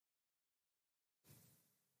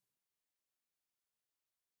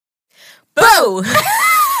Boo!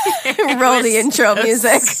 Roll the intro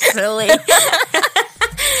music. Silly.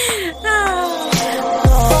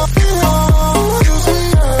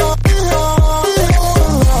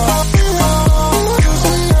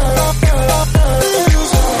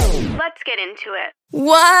 Let's get into it.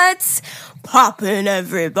 What's poppin',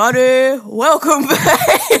 everybody? Welcome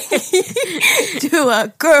back to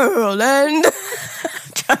A Girl and...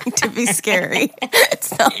 trying to be scary.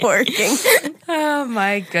 It's not working. Oh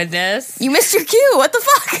my goodness. You missed your cue. What the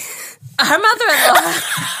fuck? Her mother-in-law.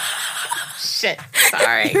 Shit.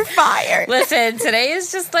 Sorry. You're fired. Listen, today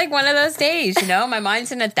is just like one of those days, you know? My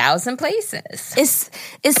mind's in 1,000 places.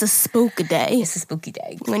 It's a spooky day. It's a spooky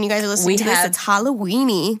day. When you guys are listening to this, it's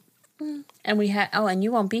HalloWEENie. And and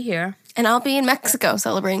you won't be here. And I'll be in Mexico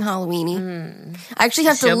celebrating HalloWEENie. I actually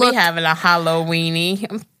have to She'll look. be having a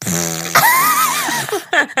HalloWEENie.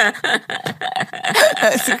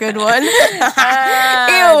 That's a good one. Ew,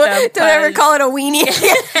 don't ever call it a weenie.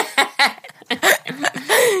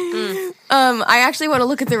 I actually want to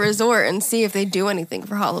look at the resort and see if they do anything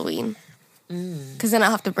for Halloween. Because then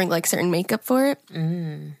I'll have to bring like certain makeup for it.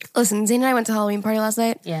 Listen, Zane and I went to a Halloween party last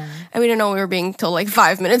night. Yeah. And we didn't know we were being till like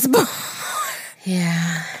 5 minutes before.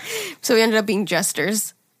 Yeah. So we ended up being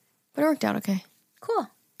jesters. But it worked out okay. Cool.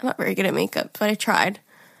 I'm not very good at makeup, but I tried.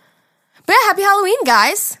 But yeah, happy Halloween,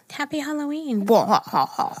 guys. Happy Halloween. I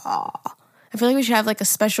feel like we should have like a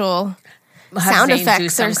special sound effects do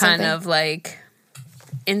some or something. kind of like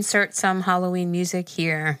insert some Halloween music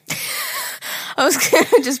here. I was going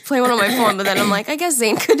to just play one on my phone, but then I'm like, I guess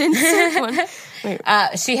Zane could insert one. Wait.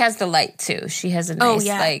 She has the light too. She has a nice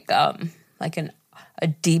a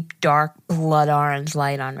deep dark blood orange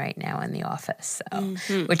light on right now in the office. So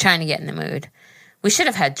we're trying to get in the mood. We should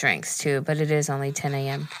have had drinks too, but it is only 10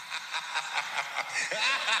 a.m.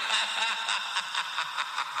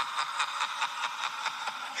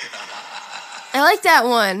 I like that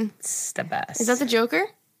one. It's the best. Is that the Joker?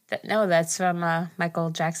 No, that's from Michael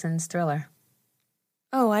Jackson's Thriller.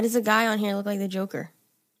 Oh, why does the guy on here look like the Joker?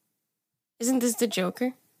 Isn't this the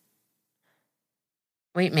Joker?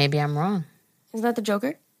 Wait, maybe I'm wrong. Isn't that the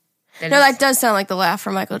Joker? That does sound like the laugh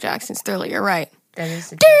from Michael Jackson's Thriller. You're right. That is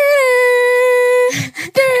the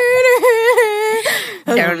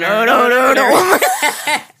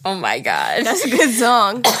Oh my God. That's a good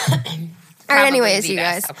song. All right, anyways, you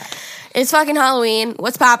guys. Okay. It's fucking Halloween.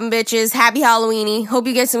 What's poppin', bitches? Happy Halloweenie. Hope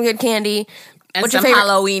you get some good candy. And what's your favorite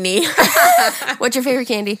Halloweenie? What's your favorite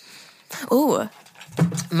candy? Ooh.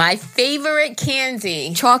 My favorite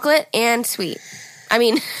candy. Chocolate and sweet. I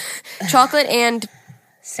mean, chocolate and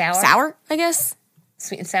sour. Sour, I guess.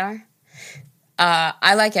 Sweet and sour.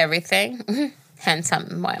 I like everything. Hence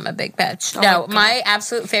why I'm a big bitch. No, my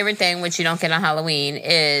absolute favorite thing, which you don't get on Halloween,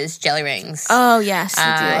 is jelly rings. Oh, yes.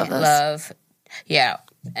 I love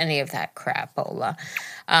any of that crapola.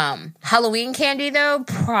 Halloween candy, though,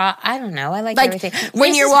 I don't know. I like everything.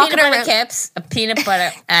 When you're walking around. Peanut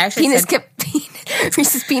butter. I actually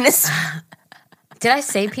Reese's penis. Did I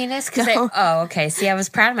say penis? No. Okay. See, I was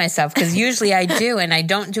proud of myself because usually I do, and I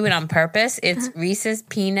don't do it on purpose. It's Reese's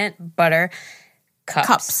peanut butter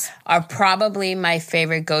cups are probably my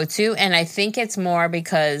favorite go-to, and I think it's more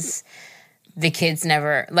because the kids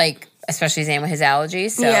never, like, especially Zane with his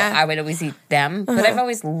allergies, so I would always eat them. But I've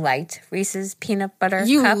always liked Reese's peanut butter cups.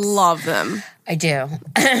 You love them. I do.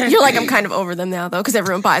 You're like, I'm kind of over them now, though, because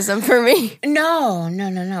everyone buys them for me. No,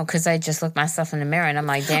 because I just look myself in the mirror, and I'm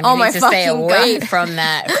like, damn, you need to stay away from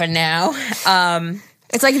that for now.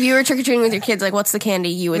 It's like if you were trick-or-treating with your kids, like, what's the candy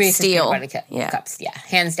you would Reese's steal? Peanut butter cups,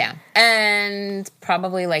 hands down. And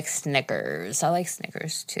probably, like, Snickers. I like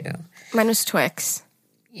Snickers, too. Mine was Twix.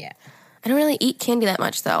 Yeah. I don't really eat candy that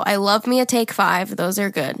much, though. I love me a Take 5. Those are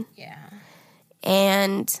good. Yeah.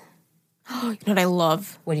 And, you know what I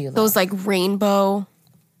love? What do you love? Those, like, rainbow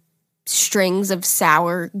strings of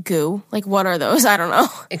sour goo. Like, what are those? I don't know.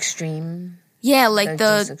 Extreme? Yeah, like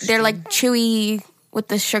they're, like, chewy with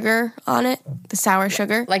the sugar on it. The sour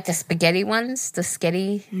sugar. Like the spaghetti ones? The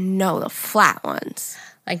sketty? No, the flat ones.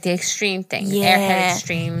 Like the extreme thing. Yeah. Airhead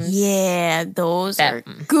Extremes. Yeah, those are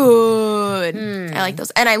good. I like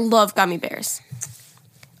those. And I love gummy bears.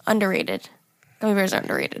 Underrated. Gummy bears are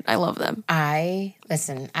underrated. I love them. I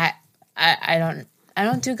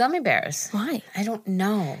don't do gummy bears. Why? I don't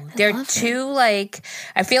know. They're too, like,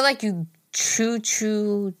 I feel like you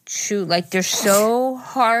chew. Like, they're so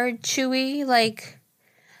hard chewy. Like,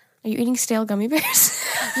 are you eating stale gummy bears?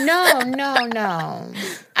 No.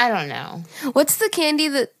 I don't know. What's the candy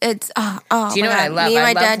that it's... do you know what I love? Me and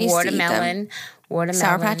my I dad love used watermelon.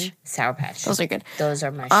 Sour Patch? Sour Patch. Those are good. Those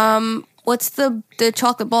are my shit. What's the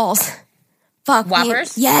chocolate balls? Fuck.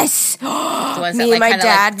 Whoppers? Yes. The ones Me that, and my kinda,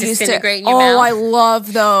 dad used to. disintegrate in your mouth. I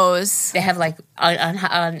love those. They have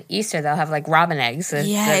on Easter they'll have robin eggs. That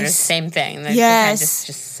are the same thing. They kind of just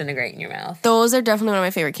disintegrate in your mouth. Those are definitely one of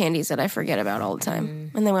my favorite candies that I forget about all the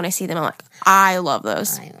time. And then when I see them, I'm like, I love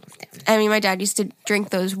those. I love them. I mean, my dad used to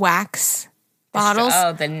drink those wax bottles.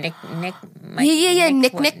 The knicks.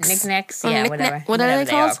 Knickknacks. Yeah, whatever. What are they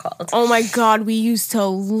called? Oh my God, we used to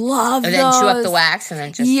love those. And then chew up the wax and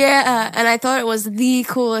then just... Yeah, and I thought it was the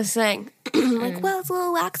coolest thing. Like, well, it's a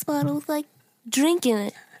little wax bottle with, like, drink in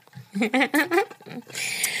it.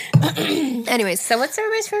 Anyways. So what's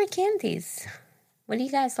everybody's favorite candies? What do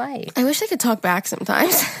you guys like? I wish I could talk back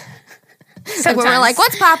sometimes. Like when we're like,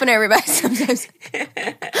 what's poppin', everybody? Sometimes.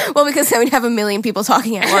 Well, because then we'd have a million people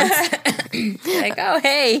talking at once. Like, oh,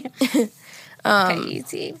 hey. Okay,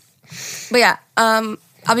 easy. But yeah,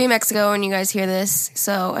 I'll be in Mexico when you guys hear this,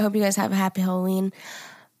 so I hope you guys have a happy Halloween.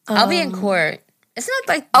 I'll be in court. Isn't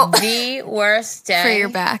it the worst day? For your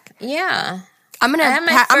back. Yeah. I'm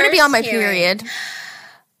gonna be on my period.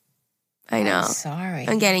 I know. I'm sorry.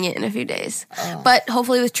 I'm getting it in a few days. Oh. But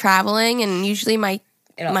hopefully with traveling, and usually my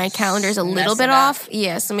calendar's a little bit off.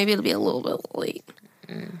 Yeah, so maybe it'll be a little bit late.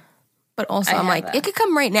 But also, I'm like, it could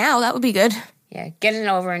come right now. That would be good. Yeah, get it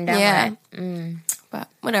over and done with. But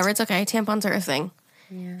whatever, it's okay. Tampons are a thing.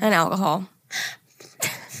 Yeah. And alcohol.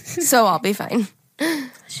 So I'll be fine.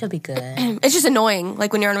 She'll be good. It's just annoying.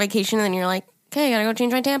 Like when you're on vacation and then you're like, okay, I gotta go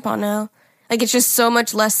change my tampon now. Like it's just so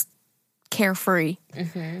much less carefree.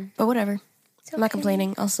 Mm-hmm. But whatever. I'm not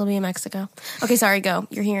complaining. I'll still be in Mexico. Okay, sorry, go.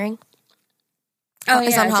 You're hearing? Oh,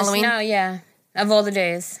 it's on Halloween. No, yeah. Of all the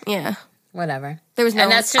days. Yeah. Whatever. There was no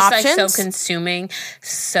and that's just options? like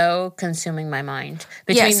so consuming my mind.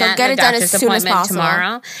 Between so that get and it the done doctor's as soon as appointment possible.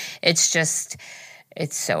 tomorrow,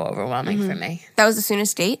 it's so overwhelming for me. That was the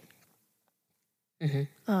soonest date? Mm-hmm.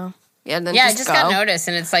 Oh. Yeah, then I just got notice,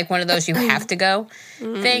 and it's like one of those you have to go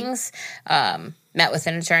things. Met with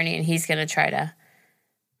an attorney, and he's going to try to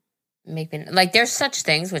make me... Like, there's such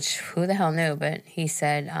things, which who the hell knew, but he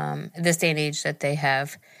said this day and age that they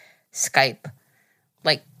have Skype.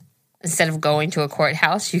 Like, instead of going to a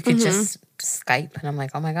courthouse, you could just Skype. And I'm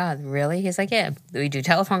like, oh my God, really? He's like, yeah, we do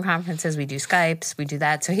telephone conferences, we do Skypes, we do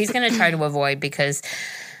that. So he's going to try to avoid, because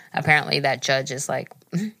apparently that judge is like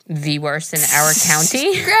the worst in our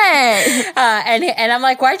county. Great. And I'm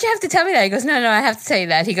like, why'd you have to tell me that? He goes, no, I have to tell you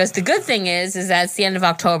that. He goes, the good thing is that it's the end of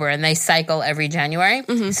October and they cycle every January.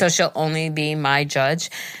 So she'll only be my judge.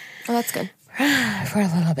 Oh, that's good. For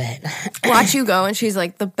a little bit. Watch you go, and she's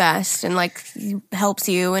like the best and like helps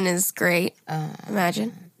you and is great.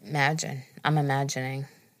 Imagine. I'm imagining.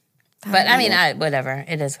 But I mean, whatever.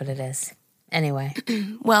 It is what it is. Anyway.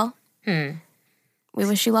 Well, we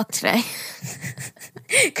wish you luck today.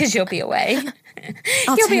 Because you'll be away.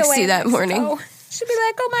 I'll text you that morning. She'll be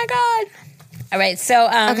like, oh my God. All right, so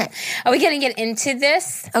okay. Are we going to get into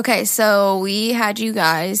this? Okay, so we had you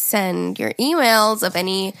guys send your emails of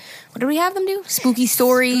any, what did we have them do? Spooky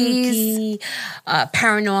stories.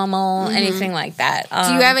 Paranormal, anything like that.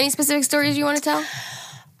 Do you have any specific stories you want to tell?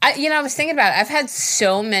 I was thinking about it. I've had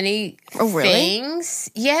so many things.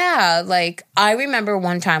 Yeah, like I remember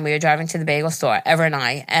one time we were driving to the bagel store, Ever and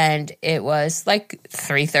I, and it was like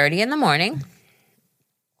 3:30 in the morning.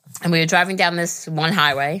 And we were driving down this one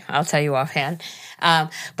highway. I'll tell you offhand.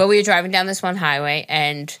 But we were driving down this one highway,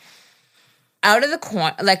 and out of the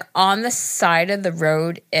corner, like on the side of the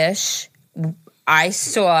road-ish, I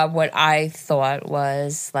saw what I thought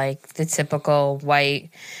was like the typical white,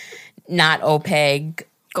 not opaque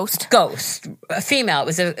ghost, a female.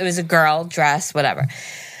 It was a girl dress, whatever.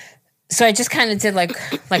 So I just kind of did like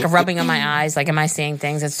a rubbing of my eyes, like, am I seeing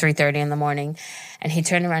things? It's 3:30 in the morning. And he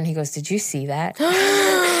turned around and he goes, did you see that?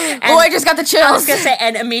 I just got the chills. I was going to say,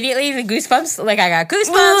 and immediately the goosebumps, like I got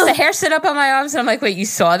goosebumps, the hair stood up on my arms, and I'm like, wait, you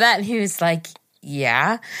saw that? And he was like,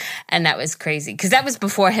 yeah. And that was crazy. Because that was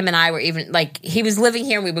before him and I were even, like, he was living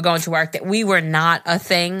here and we were going to work, that we were not a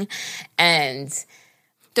thing. And...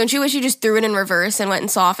 Don't you wish you just threw it in reverse and went and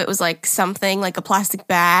saw if it was like something, like a plastic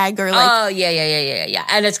bag or like... Oh, yeah.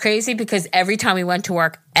 And it's crazy because every time we went to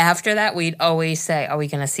work after that, we'd always say, are we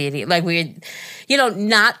going to see it? Like we'd,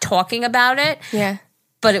 not talking about it. Yeah.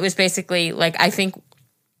 But it was basically like, I think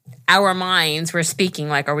our minds were speaking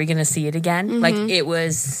like, are we going to see it again? Mm-hmm. Like it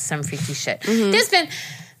was some freaky shit. Mm-hmm.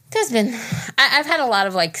 I've had a lot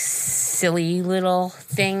of like silly little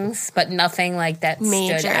things, but nothing like that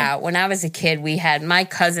stood out. When I was a kid, my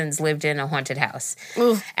cousins lived in a haunted house.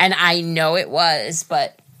 Ooh. And I know it was,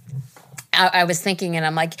 but I was thinking, and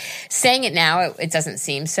I'm like, saying it now, it doesn't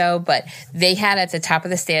seem so, but they had at the top of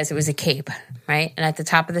the stairs, it was a cape, right? And at the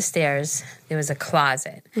top of the stairs, there was a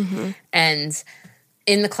closet. Mm-hmm. And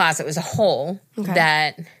in the closet was a hole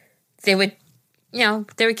that they would,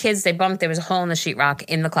 they were kids, they bumped, there was a hole in the sheetrock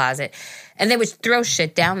in the closet. And they would throw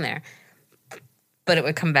shit down there, but it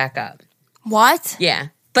would come back up. What? Yeah.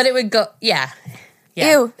 But it would go, yeah.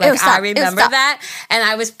 Ew. Like, stop. I remember that. And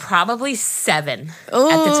I was probably 7 at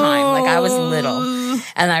the time. Like, I was little.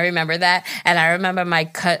 And I remember that. And I remember my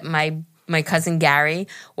cousin Gary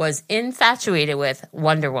was infatuated with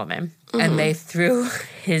Wonder Woman. Mm-hmm. And they threw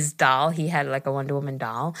his doll. He had, like, a Wonder Woman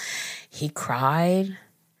doll. He cried.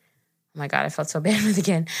 Oh, my God, I felt so bad with the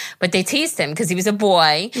kid. But they teased him because he was a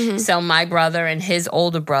boy. Mm-hmm. So my brother and his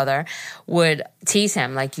older brother would tease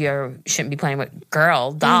him, like, you shouldn't be playing with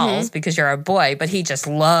girl dolls because you're a boy. But he just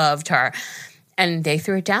loved her. And they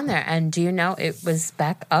threw it down there. And do you know, it was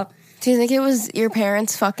back up. Do you think it was your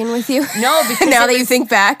parents fucking with you? No, because now that you think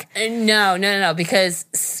back? No,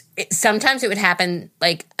 because sometimes it would happen,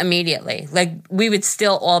 like, immediately. Like, we would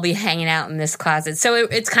still all be hanging out in this closet. So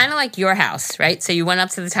it's kind of like your house, right? So you went up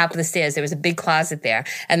to the top of the stairs. There was a big closet there,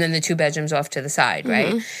 and then the 2 bedrooms off to the side,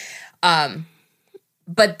 right? Mm-hmm.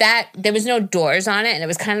 But there was no doors on it, and it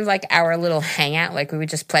was kind of like our little hangout. Like, we would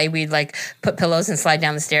just play. We'd, like, put pillows and slide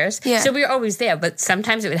down the stairs. Yeah. So we were always there, but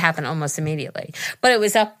sometimes it would happen almost immediately. But it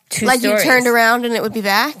was up 2 stories. Like, you turned around and it would be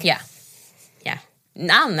back? Yeah. Yeah.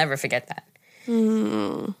 I'll never forget that.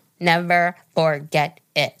 Never forget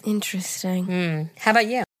it. Interesting. How about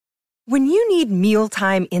you? When you need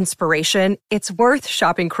mealtime inspiration, it's worth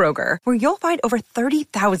shopping Kroger, where you'll find over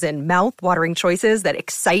 30,000 mouth-watering choices that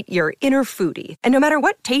excite your inner foodie. And no matter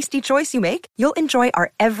what tasty choice you make, you'll enjoy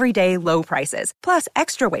our everyday low prices, plus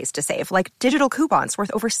extra ways to save, like digital coupons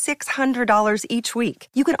worth over $600 each week.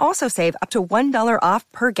 You can also save up to $1 off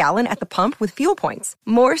per gallon at the pump with fuel points.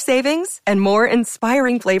 More savings and more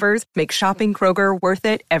inspiring flavors make shopping Kroger worth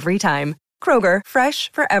it every time. Kroger,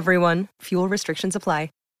 fresh for everyone. Fuel restrictions apply.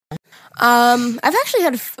 I've actually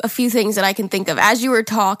had a few things that I can think of. As you were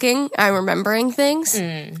talking, I'm remembering things.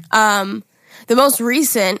 The most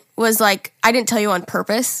recent was, like, I didn't tell you on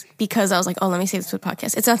purpose because I was like, oh, let me say this with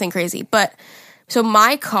podcast. It's nothing crazy. But, so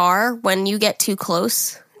my car, when you get too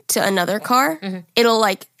close to another car, it'll,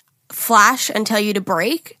 like, flash and tell you to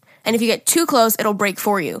brake. And if you get too close, it'll brake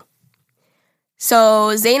for you.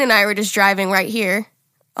 So Zane and I were just driving right here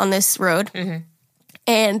on this road.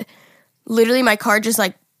 And literally my car just,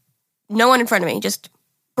 like, no one in front of me, just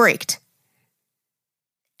braked.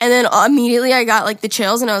 And then immediately I got, like, the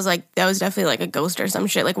chills, and I was like, that was definitely, like, a ghost or some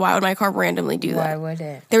shit. Like, why would my car randomly do that? Why would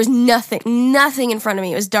it? There was nothing in front of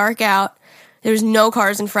me. It was dark out. There was no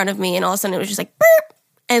cars in front of me, and all of a sudden it was just like, burp,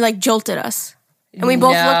 and, like, jolted us. And we both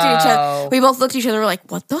looked at each other. We both looked at each other and were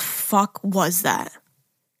like, what the fuck was that?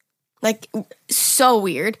 Like, so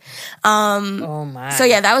weird. Oh, my. So,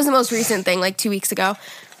 yeah, that was the most recent thing, like, 2 weeks ago.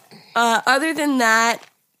 Other than that,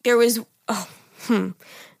 there was,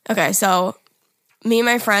 okay, so me and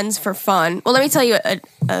my friends for fun. Well, let me tell you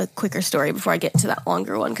a quicker story before I get to that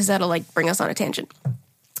longer one, because that'll, like, bring us on a tangent.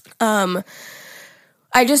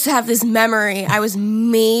 I just have this memory. I was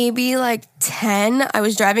maybe, like, 10. I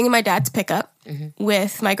was driving in my dad's pickup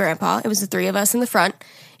with my grandpa. It was the 3 of us in the front.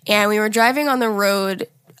 And we were driving on the road,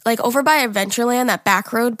 like, over by Adventureland, that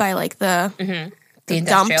back road by, like, the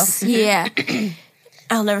dumps. Yeah.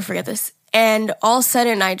 I'll never forget this. And all of a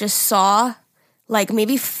sudden, I just saw, like,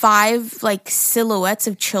 maybe 5, like, silhouettes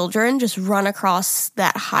of children just run across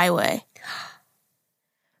that highway.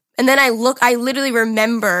 And then I literally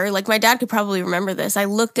remember, like, my dad could probably remember this. I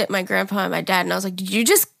looked at my grandpa and my dad, and I was like, did you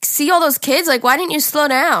just see all those kids? Like, why didn't you slow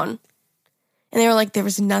down? And they were like, there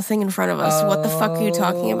was nothing in front of us. What the fuck are you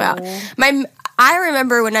talking about? I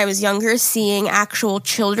remember when I was younger seeing actual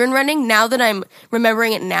children running. Now that I'm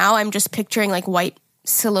remembering it now, I'm just picturing, like, white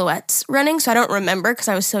silhouettes running, so I don't remember because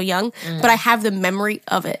I was so young, but I have the memory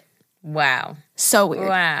of it. Wow. So weird.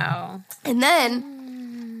 Wow. And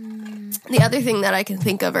then the other thing that I can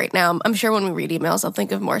think of right now, I'm sure when we read emails, I'll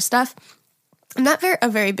think of more stuff. I'm not a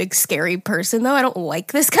very big scary person, though. I don't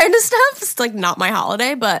like this kind of stuff. It's, like, not my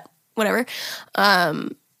holiday, but whatever.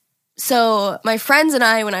 So my friends and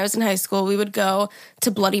I, when I was in high school, we would go to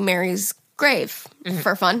Bloody Mary's grave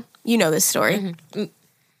for fun. You know this story.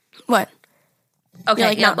 What? Okay,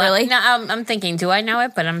 like, not really. No, I'm thinking, do I know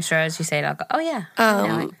it? But I'm sure as you say it, I'll go, oh, yeah. I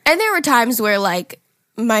know it. And there were times where, like,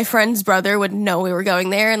 my friend's brother would know we were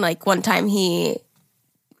going there. And, like, one time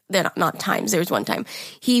there was one time,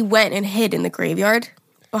 he went and hid in the graveyard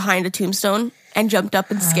behind a tombstone and jumped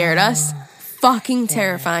up and scared us. Fucking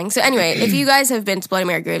terrifying. So anyway, if you guys have been to Bloody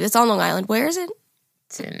Mary Grave, it's on Long Island. Where is it?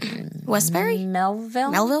 It's in Westbury?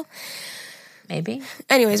 Melville? Maybe.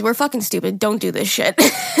 Anyways, we're fucking stupid. Don't do this shit.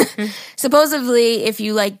 Supposedly, if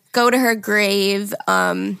you, like, go to her grave,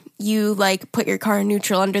 you, like, put your car in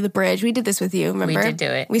neutral under the bridge. We did this with you, remember? We did do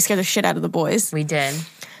it. We scared the shit out of the boys. We did.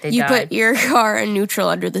 You put your car in neutral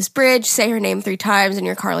under this bridge, say her name 3 times, and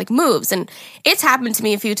your car, like, moves. And it's happened to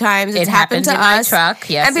me a few times. It's happened to us. My truck,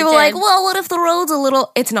 yes, and people are like, well, what if the road's a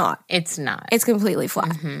little... It's not. It's not. It's completely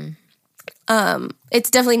flat. It's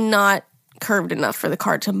definitely not curved enough for the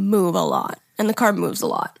car to move a lot. And the car moves a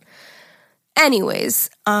lot.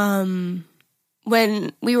 Anyways, when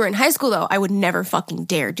we were in high school, though, I would never fucking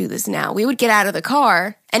dare do this now. We would get out of the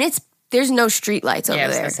car, and there's no street lights over there. I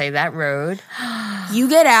was going to say, that road... You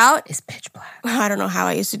get out... It's pitch black. I don't know how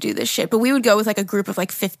I used to do this shit, but we would go with, like, a group of,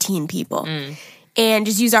 like, 15 people. And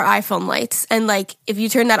just use our iPhone lights. And, like, if you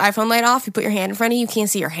turn that iPhone light off, you put your hand in front of you, you can't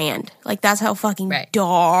see your hand. Like, that's how fucking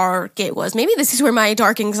dark it was. Maybe this is where my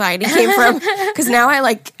dark anxiety came from. Because now I,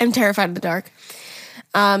 like, am terrified of the dark.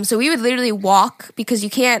 So we would literally walk, because you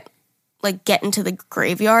can't, like, get into the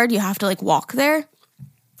graveyard. You have to, like, walk there.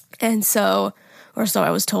 And so, or so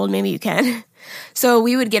I was told, maybe you can. So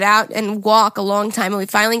we would get out and walk a long time, and we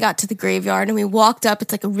finally got to the graveyard, and we walked up.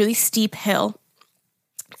 It's like a really steep hill.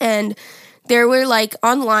 And there were, like,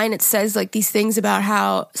 online it says, like, these things about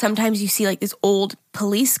how sometimes you see, like, this old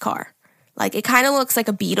police car. Like, it kind of looks like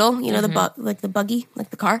a Beetle, you know, the buggy,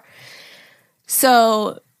 like the car.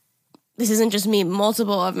 So this isn't just me.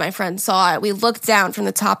 Multiple of my friends saw it. We looked down from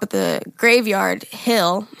the top of the graveyard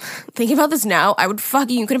hill. Thinking about this now,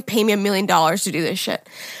 you couldn't pay me $1 million to do this shit.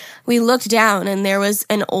 We looked down, and there was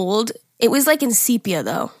it was, like, in sepia,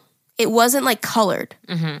 though. It wasn't, like, colored.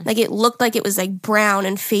 Like, it looked like it was, like, brown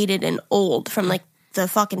and faded and old from, like, the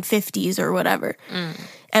fucking 50s or whatever.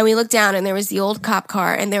 And we looked down, and there was the old cop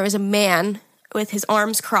car, and there was a man with his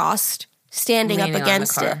arms crossed standing up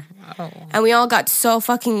against it. Oh. And we all got so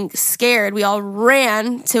fucking scared. We all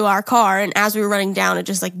ran to our car, and as we were running down, it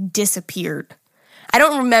just, like, disappeared. I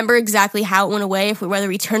don't remember exactly how it went away, whether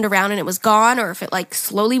we turned around and it was gone, or if it, like,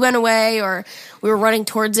 slowly went away, or we were running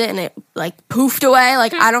towards it and it, like, poofed away.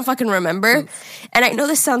 Like, I don't fucking remember. And I know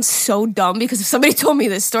this sounds so dumb, because if somebody told me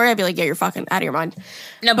this story, I'd be like, yeah, you're fucking out of your mind.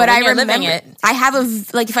 No, but I remember it. I have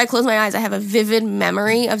if I close my eyes, I have a vivid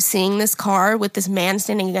memory of seeing this car with this man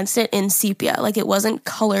standing against it in sepia. Like, it wasn't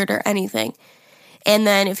colored or anything. And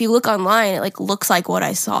then if you look online, it, like, looks like what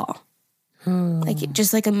I saw. Like,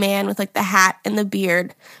 just like a man with, like, the hat and the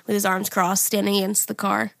beard with his arms crossed standing against the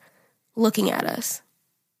car looking at us.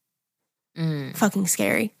 Fucking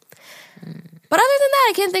scary. But other than that,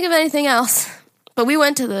 I can't think of anything else. But we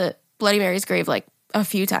went to the Bloody Mary's grave, like, a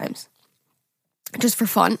few times. Just for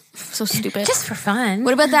fun. So stupid. Just for fun.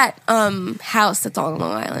 What about that house that's on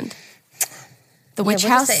Long Island? The witch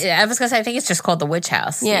house? I was going to say, I think it's just called the witch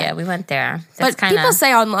house. Yeah, we went there. But people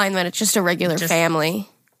say online that it's just a regular family.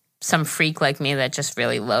 Some freak like me that just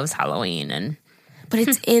really loves Halloween. But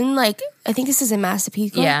it's in, like, I think this is in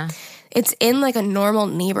Massapequa. Yeah. It's in, like, a normal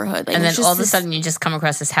neighborhood. Like, and then all of a sudden you just come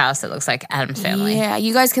across this house that looks like Addams Family. Yeah,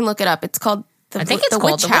 you guys can look it up. It's called the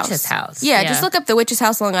Witch's House. Yeah, just look up the Witch's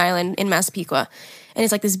House, Long Island in Massapequa. And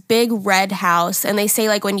it's, like, this big red house. And they say,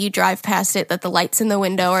 like, when you drive past it, that the lights in the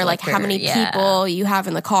window are, like, how many people you have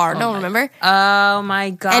in the car. Remember? Oh,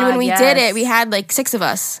 my God, And when we did it, we had, like, 6 of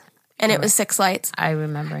us. And it was 6 lights. I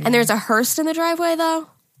remember. And there's a hearse in the driveway, though.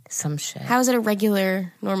 Some shit. How is it a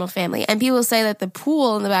regular, normal family? And people say that the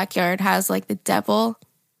pool in the backyard has, like, the devil.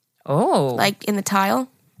 Oh. Like, in the tile.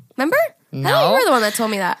 Remember? No. I think you were the one that told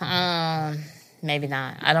me that. Maybe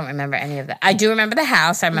not. I don't remember any of that. I do remember the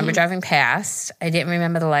house. I remember driving past. I didn't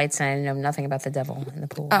remember the lights, and I didn't know nothing about the devil in the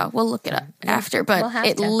pool. Oh, we'll look it up after. But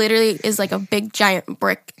it literally is, like, a big, giant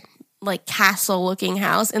brick, like, castle-looking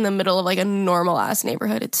house in the middle of, like, a normal-ass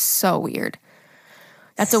neighborhood. It's so weird.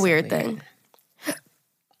 That's a weird thing.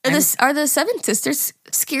 Are the Seven Sisters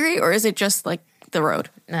scary, or is it just, like, the road?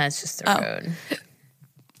 No, it's just the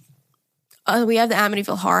road. We have the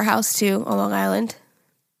Amityville Horror House, too, on Long Island.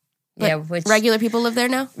 But which regular people live there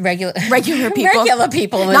now? Regular people. Regular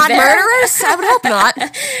people live not there. Not murderers? I would hope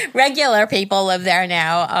not. Regular people live there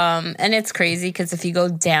now. And it's crazy because if you go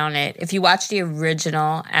down it, if you watch the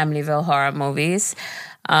original Amityville horror movies.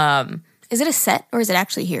 Is it a set or is it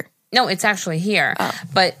actually here? No, it's actually here. Oh.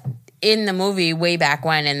 But in the movie, way back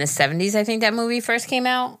when, in the 70s, I think that movie first came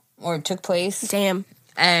out or took place. Damn.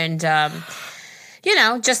 And, you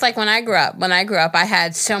know, just like when I grew up. When I grew up, I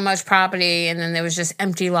had so much property, and then there was just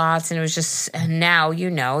empty lots, and it was just, and now,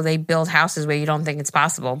 you know, they build houses where you don't think it's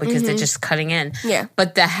possible because they're just cutting in. Yeah.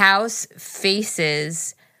 But the house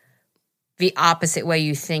faces the opposite way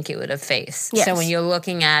you think it would have faced. Yes. So when you're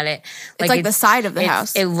looking at it, it's like the side of the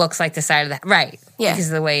house. It looks like the side of the right. Yeah, because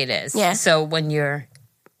of the way it is. Yeah. So when you're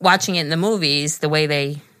watching it in the movies, the way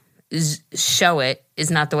they show it is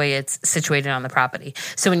not the way it's situated on the property.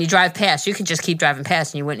 So when you drive past, you can just keep driving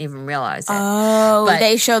past and you wouldn't even realize it. Oh, but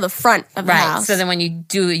they show the front of the house. So then when you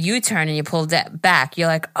do a U-turn and you pull that back, you're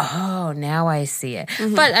like, oh, now I see it.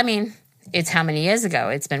 Mm-hmm. But I mean, it's how many years ago?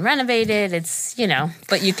 It's been renovated. It's,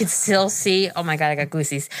 but you could still see, oh my God, I got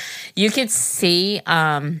goosies. You could see,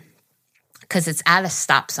 because it's at a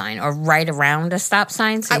stop sign or right around a stop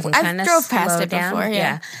sign. So you can kind of drove past it down. Before,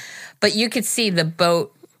 yeah. But you could see the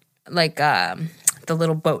boat, like the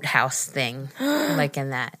little boathouse thing, like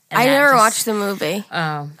in that. And I never watched the movie.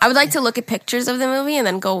 Oh. I would like to look at pictures of the movie and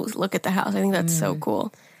then go look at the house. I think that's so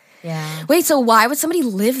cool. Yeah. Wait, so why would somebody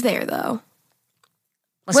live there, though?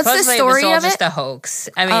 Well, what's the story of it? It was all just a hoax.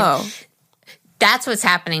 I mean, that's what's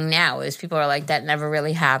happening now is people are like, that never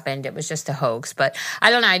really happened. It was just a hoax. But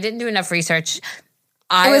I don't know. I didn't do enough research.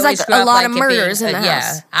 It was like a lot of murders in the house.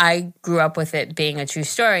 Yeah, I grew up with it being a true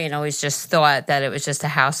story and always just thought that it was just a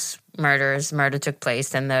house murder took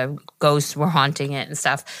place and the ghosts were haunting it and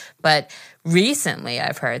stuff. But recently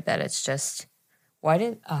I've heard that it's just,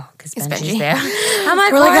 because Benji's there. I'm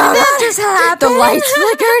like, why did that just happen? The lights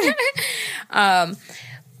flickered.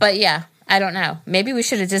 But yeah, I don't know. Maybe we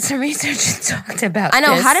should have did some research and talked about I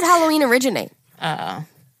know. this. How did Halloween originate?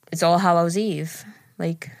 It's All Hallows Eve.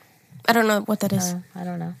 I don't know what that is. I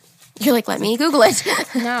don't know. You're like, let me Google it.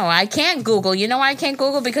 No, I can't Google. You know why I can't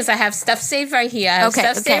Google? Because I have stuff saved right here. I have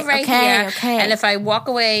stuff saved right here. Okay. And if I walk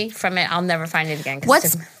away from it, I'll never find it again.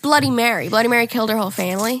 What's Bloody Mary? Bloody Mary killed her whole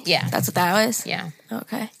family? Yeah. That's what that was? Yeah.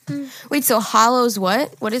 Okay. Wait, so Hallows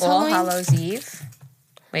what? What is Halloween? All Hallows Eve.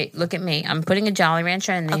 Wait, look at me. I'm putting a Jolly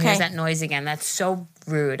Rancher and then here's that noise again. That's so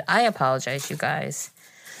rude. I apologize, you guys.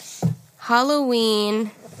 Halloween.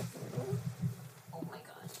 Oh my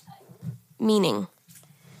God. Meaning.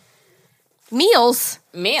 Meals.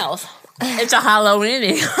 It's a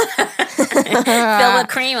HalloWEENIE. Filled with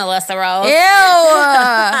cream, Alyssa Rose. Ew.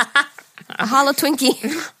 A Hallow Twinkie.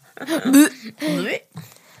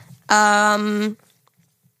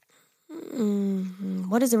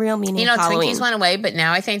 What is the real meaning of Halloween? Twinkies went away, but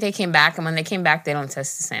now I think they came back, and when they came back, they don't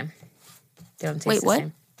taste the same. They don't taste the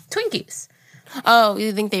same. Twinkies. Oh,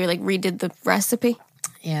 you think they redid the recipe?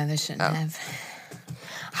 Yeah, they shouldn't have.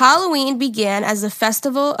 Halloween began as the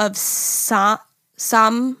festival of Samhain.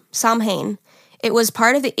 It was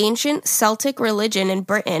part of the ancient Celtic religion in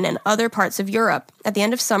Britain and other parts of Europe. At the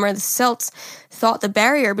end of summer, the Celts thought the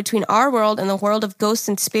barrier between our world and the world of ghosts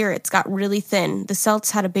and spirits got really thin. The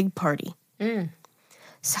Celts had a big party.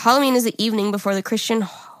 So Halloween is the evening before the Christian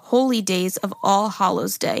holy days of All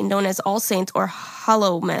Hallows Day, known as All Saints or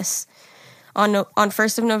Hallowmas, on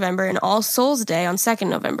 1st of November, and All Souls Day on 2nd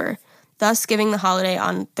November. Thus giving the holiday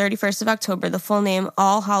on 31st of October the full name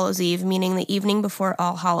All Hallows Eve, meaning the evening before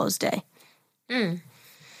All Hallows Day.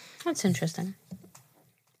 That's interesting.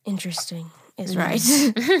 Interesting is right.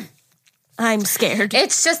 I'm scared.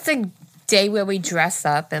 It's just a day where we dress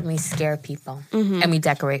up and we scare people and we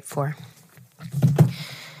decorate for.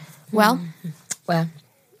 Well,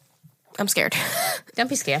 I'm scared. Don't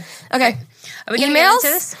be scared. Okay. Are we going to get into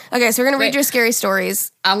this? Okay, so we're going to read your scary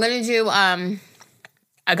stories. I'm going to do, I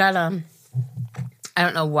got, I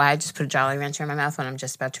don't know why I just put a Jolly Rancher in my mouth when I'm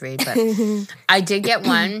just about to read, but I did get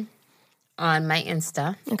one on my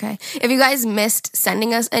Insta. Okay. If you guys missed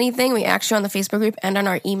sending us anything, we asked you on the Facebook group and on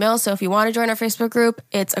our email. So if you want to join our Facebook group,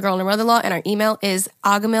 it's A Girl and Her Mother-in-Law, and our email is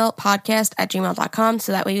agamilpodcast@gmail.com.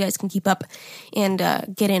 So that way you guys can keep up and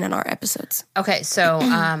get in on our episodes. Okay. So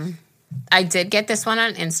I did get this one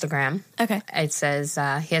on Instagram. Okay. It says,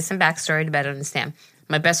 here's some backstory to better understand.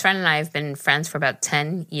 My best friend and I have been friends for about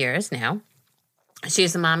 10 years now.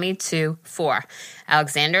 She's a mommy to 4.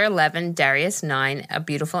 Alexander, 11, Darius, 9, a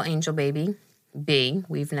beautiful angel baby, B.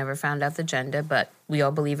 We've never found out the gender, but we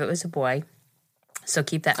all believe it was a boy. So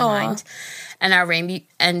keep that in mind. And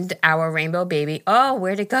our rainbow baby. Oh,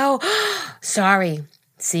 where'd it go? Sorry.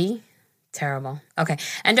 See? Terrible. Okay.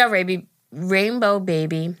 And our rainbow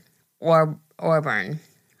baby, Orburn.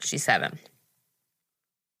 She's 7.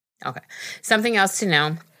 Okay. Something else to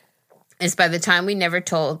know is at the time we never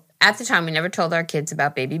told our kids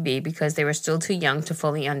about baby B because they were still too young to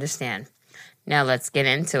fully understand. Now let's get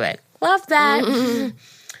into it. Love that.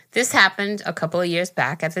 This happened a couple of years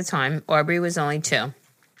back. At the time, Aubrey was only 2.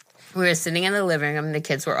 We were sitting in the living room and the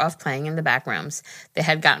kids were off playing in the back rooms. They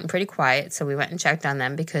had gotten pretty quiet, so we went and checked on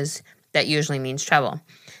them because that usually means trouble.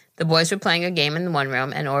 The boys were playing a game in the one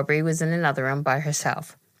room and Aubrey was in another room by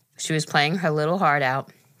herself. She was playing her little heart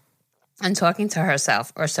out. and talking to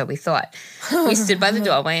herself, or so we thought. We stood by the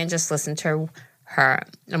doorway and just listened to her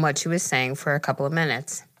and what she was saying for a couple of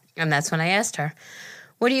minutes. And that's when I asked her,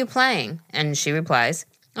 "What are you playing?" And she replies,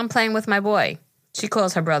 "I'm playing with my boy." She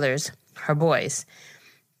calls her brothers her boys.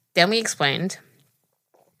 Then we explained.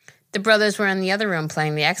 The brothers were in the other room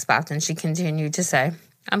playing the Xbox, and she continued to say,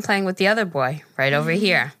 "I'm playing with the other boy right over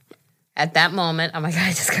here." At that moment, oh my God, I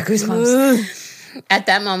just got goosebumps. At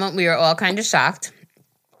that moment, we were all kind of shocked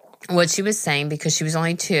what she was saying because she was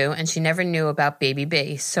only 2 and she never knew about baby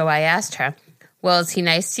B. So I asked her, "Well, is he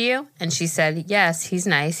nice to you?" And she said, "Yes, he's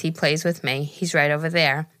nice. He plays with me. He's right over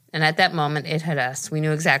there." And at that moment, it hit us. We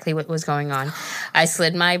knew exactly what was going on. I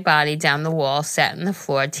slid my body down the wall, sat on the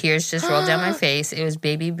floor. Tears just rolled down my face. It was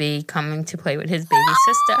baby B coming to play with his baby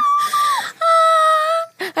sister.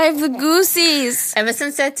 I have the goosies. Ever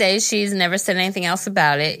since that day, she's never said anything else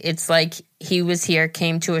about it. It's like he was here,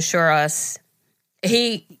 came to assure us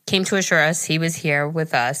he was here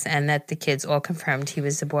with us, and that the kids all confirmed he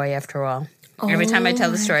was the boy after all. Every time I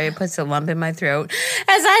tell the story, it puts a lump in my throat,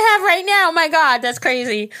 as I have right now. My God, that's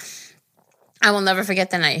crazy. I will never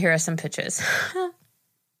forget the night. Here are some pictures.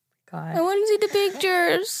 God. I want to see the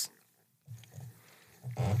pictures.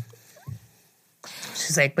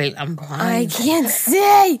 She's like, "Wait, I'm blind. I can't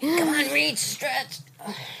see." Come on, reach, stretch.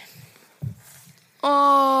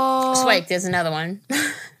 Oh. Swipe, there's another one.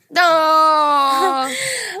 No.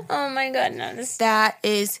 Oh, my God. No, that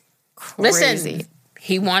is crazy. Listen,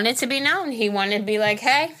 he wanted to be known. He wanted to be like,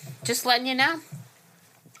 "Hey, just letting you know.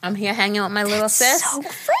 I'm here hanging with my little sis." So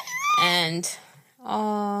crazy. And,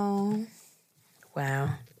 oh,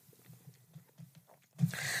 wow.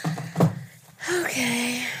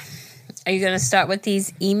 Okay. Are you going to start with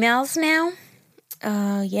these emails now?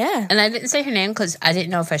 Yeah. And I didn't say her name because I didn't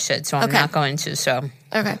know if I should, so I'm not going to, so.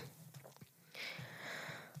 Okay.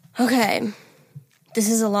 Okay. This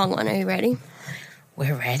is a long one. Are you ready?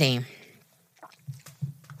 We're ready.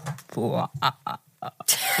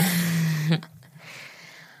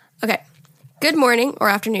 Okay. Good morning or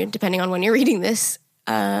afternoon, depending on when you're reading this.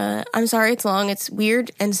 I'm sorry it's long. It's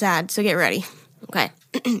weird and sad, so get ready. Okay.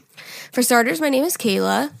 For starters, my name is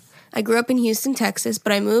Kayla. I grew up in Houston, Texas,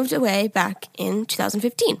 but I moved away back in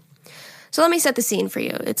 2015. So let me set the scene for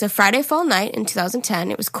you. It's a Friday fall night in 2010.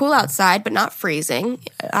 It was cool outside, but not freezing.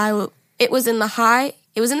 It was in the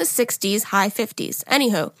 60s, high 50s.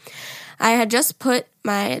 Anywho, I had just put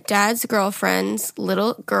my dad's girlfriend's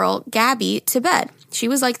little girl, Gabby, to bed. She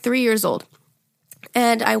was like 3 years old.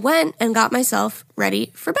 And I went and got myself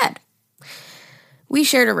ready for bed. We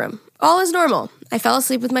shared a room. All is normal. I fell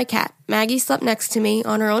asleep with my cat. Maggie slept next to me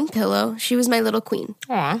on her own pillow. She was my little queen.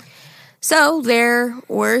 Aww. So there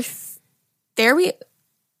we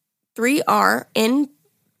three are in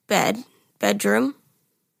bedroom,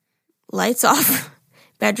 lights off,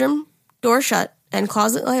 bedroom, door shut, and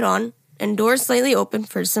closet light on, and doors slightly open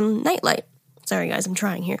for some nightlight. Sorry, guys, I'm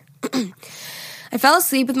trying here. I fell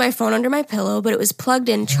asleep with my phone under my pillow, but it was plugged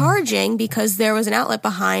in charging because there was an outlet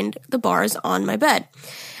behind the bars on my bed.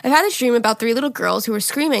 I've had this dream about 3 little girls who were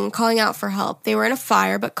screaming, calling out for help. They were in a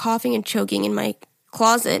fire, but coughing and choking in my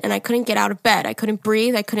closet, and I couldn't get out of bed. I couldn't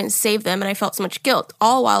breathe. I couldn't save them, and I felt so much guilt,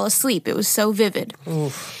 all while asleep. It was so vivid.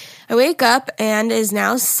 Oof. I wake up, and it is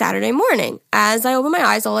now Saturday morning. As I open my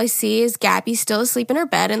eyes, all I see is Gabby still asleep in her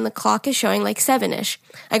bed, and the clock is showing like 7-ish.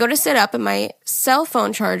 I go to sit up, and my cell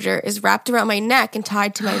phone charger is wrapped around my neck and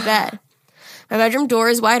tied to my bed. My bedroom door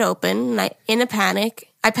is wide open, and I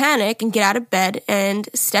panic and get out of bed and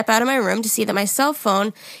step out of my room to see that my cell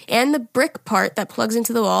phone and the brick part that plugs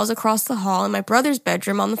into the walls across the hall in my brother's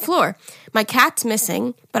bedroom on the floor. My cat's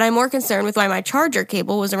missing, but I'm more concerned with why my charger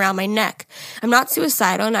cable was around my neck. I'm not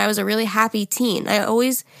suicidal, and I was a really happy teen.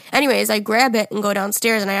 Anyways, I grab it and go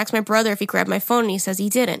downstairs, and I ask my brother if he grabbed my phone, and he says he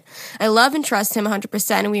didn't. I love and trust him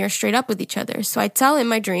 100%, and we are straight up with each other. So I tell him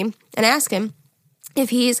my dream and ask him if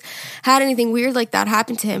he's had anything weird like that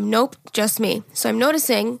happen to him. Nope, just me. So I'm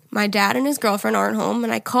noticing my dad and his girlfriend aren't home,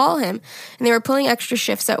 and I call him, and they were pulling extra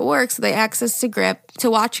shifts at work, so they asked us to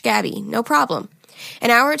watch Gabby. No problem.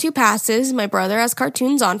 An hour or 2 passes, my brother has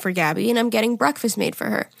cartoons on for Gabby, and I'm getting breakfast made for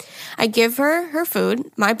her. I give her her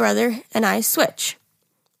food, my brother and I switch.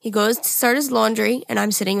 He goes to start his laundry, and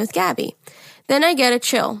I'm sitting with Gabby. Then I get a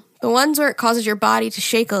chill, the ones where it causes your body to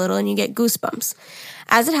shake a little and you get goosebumps.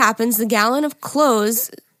 As it happens, the gallon of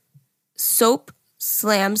clothes soap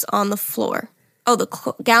slams on the floor. Oh, the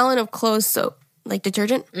gallon of clothes soap, like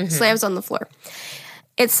detergent, slams on the floor.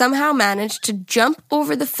 It somehow managed to jump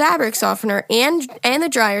over the fabric softener and the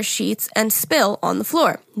dryer sheets and spill on the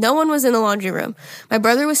floor. No one was in the laundry room. My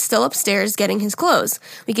brother was still upstairs getting his clothes.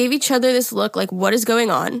 We gave each other this look like, what is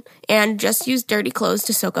going on? And just used dirty clothes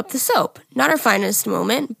to soak up the soap. Not our finest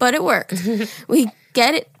moment, but it worked. We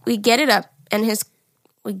get it up and his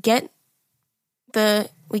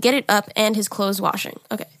clothes washing.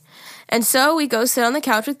 Okay. And so we go sit on the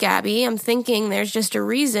couch with Gabby. I'm thinking there's just a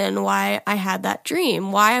reason why I had that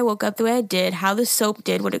dream, why I woke up the way I did, how the soap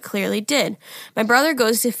did what it clearly did. My brother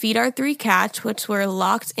goes to feed our 3 cats, which were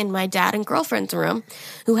locked in my dad and girlfriend's room,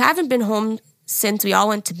 who haven't been home since we all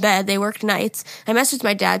went to bed. They worked nights. I messaged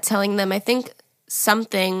my dad telling them I think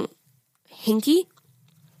something hinky?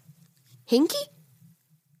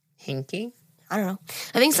 I don't know.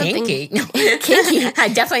 I think something... Kinky? Kinky. I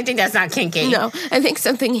definitely think that's not kinky. No, I think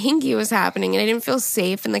something hinky was happening and I didn't feel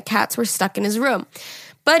safe and the cats were stuck in his room.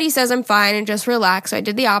 But he says I'm fine and just relax, so I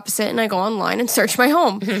did the opposite and I go online and search my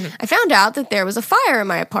home. I found out that there was a fire in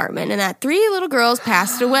my apartment and that 3 little girls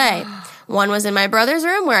passed away. 1 was in my brother's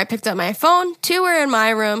room where I picked up my phone. 2 were in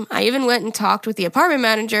my room. I even went and talked with the apartment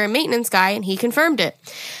manager and maintenance guy and he confirmed it.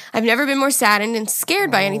 I've never been more saddened and scared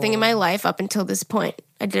by anything in my life up until this point.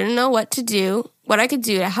 I didn't know what I could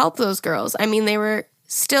do to help those girls. I mean, they were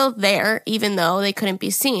still there, even though they couldn't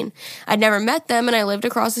be seen. I'd never met them, and I lived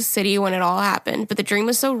across the city when it all happened, but the dream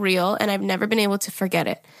was so real, and I've never been able to forget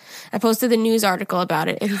it. I posted the news article about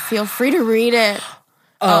it. If you feel free to read it.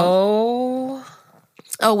 Oh,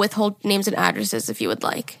 withhold names and addresses if you would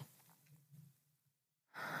like.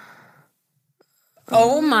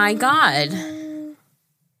 Oh, my God.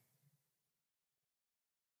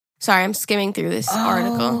 Sorry, I'm skimming through this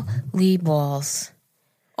article. Lee balls.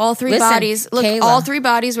 All 3 bodies. Look, Kayla. all 3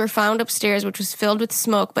 bodies were found upstairs, which was filled with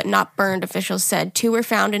smoke but not burned, officials said. 2 were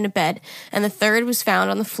found in a bed, and the 3rd was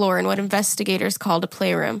found on the floor in what investigators called a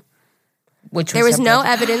playroom. There was no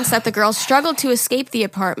evidence that the girls struggled to escape the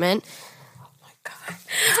apartment. Oh my God.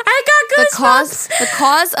 I got goosebumps. The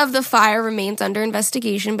cause of the fire remains under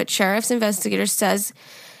investigation, but sheriff's investigators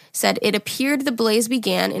said it appeared the blaze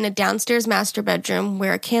began in a downstairs master bedroom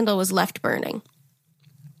where a candle was left burning.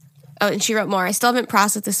 Oh, and she wrote more. I still haven't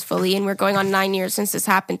processed this fully, and we're going on 9 years since this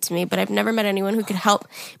happened to me, but I've never met anyone who could help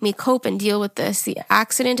me cope and deal with this. The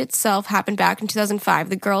accident itself happened back in 2005.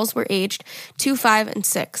 The girls were aged 2, 5, and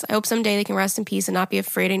 6. I hope someday they can rest in peace and not be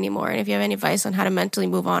afraid anymore, and if you have any advice on how to mentally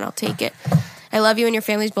move on, I'll take it. I love you and your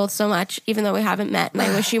families both so much, even though we haven't met, and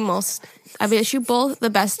I wish you both the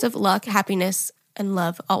best of luck, happiness, and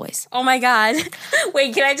love always. Oh my God.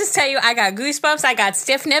 Wait, can I just tell you, I got goosebumps. I got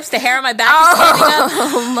stiff nips. The hair on my back is standing up.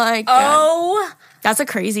 Oh my God. Oh. That's a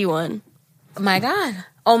crazy one. My God.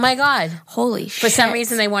 Oh my God. Holy shit. For some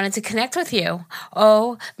reason, they wanted to connect with you.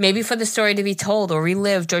 Oh, maybe for the story to be told or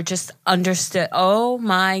relived or just understood. Oh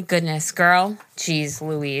my goodness, girl. Jeez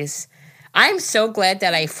Louise. I'm so glad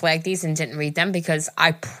that I flagged these and didn't read them because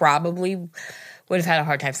I probably would have had a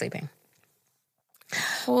hard time sleeping.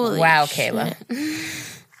 Holy wow, shit. Kayla.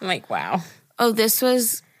 I'm like, wow. Oh, this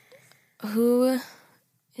was... Who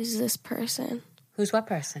is this person? Who's what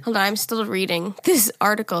person? Hold on, I'm still reading this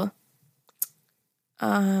article.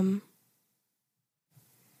 I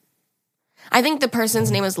think the person's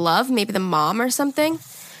name was Love, maybe the mom or something.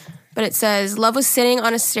 But it says, Love was sitting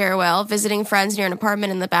on a stairwell, visiting friends near an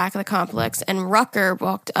apartment in the back of the complex, and Rucker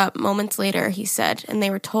walked up moments later, he said, and they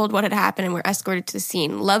were told what had happened and were escorted to the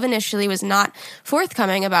scene. Love initially was not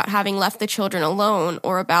forthcoming about having left the children alone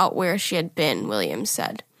or about where she had been, Williams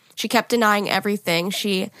said. She kept denying everything.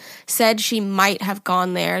 She said she might have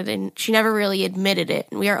gone there, and she never really admitted it.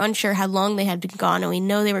 And we are unsure how long they had been gone, and we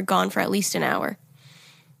know they were gone for at least an hour.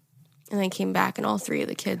 And they came back, and all 3 of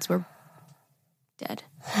the kids were dead.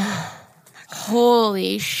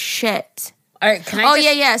 Holy shit. All right, can I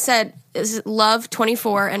yeah. It said Love,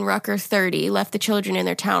 24, and Rucker, 30, left the children in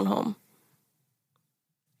their townhome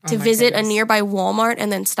to visit a nearby Walmart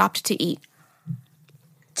and then stopped to eat.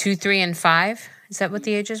 2, 3, and 5? Is that what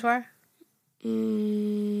the ages were?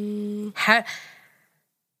 Where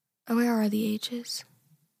are the ages?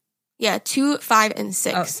 Yeah, 2, 5, and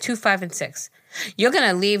 6. Oh, 2, 5, and 6. You're going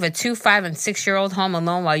to leave a 2, 5, and 6-year-old home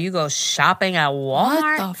alone while you go shopping at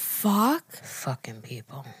Walmart? What the fuck? Fucking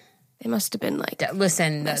people. They must have been like...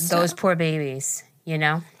 Listen, those poor babies, you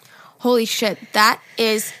know? Holy shit, that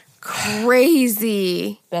is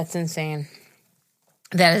crazy. That's insane.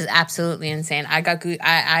 That is absolutely insane.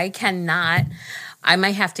 I cannot... I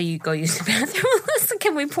might have to go use the bathroom. Listen,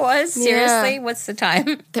 can we pause? Seriously? What's the time?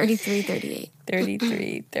 33:38.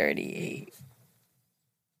 33:38.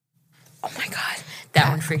 Oh my God. That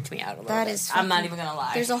one freaked me out a little bit. I'm not even going to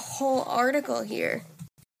lie. There's a whole article here.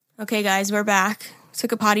 Okay, guys, we're back.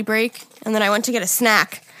 took a potty break, and then I went to get a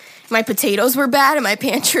snack. My potatoes were bad in my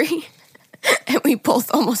pantry, and we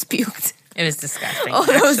both almost puked. It was disgusting. Oh,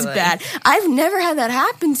 that was bad. I've never had that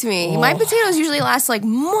happen to me. My potatoes usually last like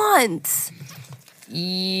months.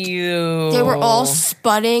 Ew. They were all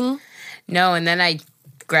sputting. No, and then I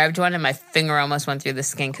grabbed one and my finger almost went through the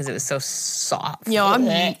skin because it was so soft. Yo,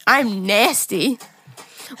 I'm nasty.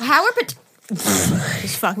 How are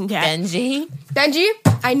this fucking cat. Benji,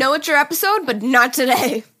 I know it's your episode, but not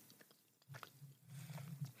today.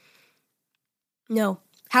 No.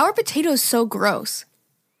 How are potatoes so gross?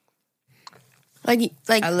 Like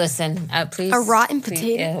listen, please. A rotten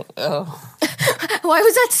potato? Oh. Why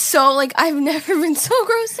was that so, like, I've never been so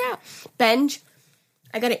grossed out. Benj,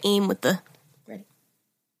 I gotta aim with the... Ready.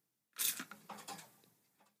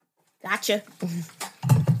 Gotcha.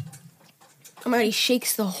 I'm already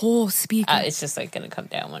shakes the whole speaker. It's just, like, gonna come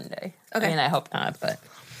down one day. Okay. I mean, I hope not, but...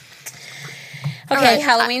 Okay, right.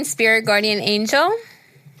 Halloween Spirit Guardian Angel.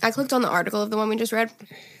 I clicked on the article of the one we just read.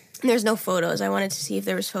 And there's no photos. I wanted to see if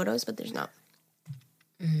there was photos, but there's not.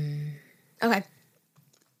 Okay.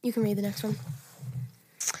 You can read the next one.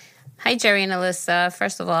 Hi, Jerry and Alyssa.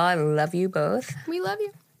 First of all, I love you both. We love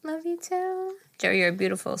you. Love you too. Jerry, you're a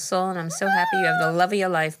beautiful soul, and I'm so happy you have the love of your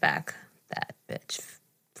life back. That bitch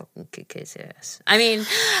fucking kick his ass. I mean,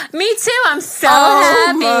 me too. I'm so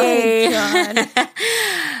happy. My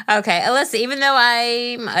God. Okay, Alyssa, even though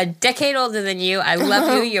I'm a decade older than you, I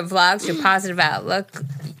love you, your vlogs, your positive outlook,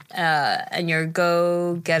 and your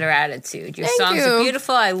go-getter attitude. Your songs are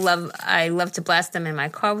beautiful. I love to blast them in my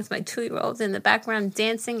car with my 2-year-old in the background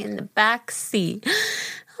dancing in the back seat.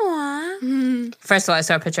 Aww. Mm-hmm. First of all, I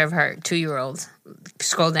saw a picture of her 2-year-old.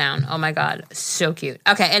 Scroll down. Oh my God, so cute.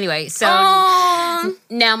 Okay, anyway, so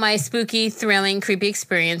now my spooky, thrilling, creepy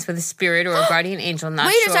experience with a spirit or a guardian angel.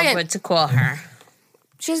 Not sure what to call her.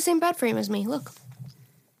 She has the same bed frame as me. Look.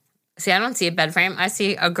 See, I don't see a bed frame. I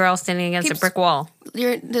see a girl standing against a brick wall.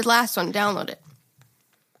 The last one. Download it.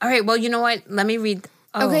 All right. Well, you know what? Let me read.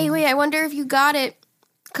 Oh. Okay, wait. I wonder if you got it.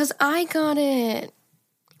 Because I got it.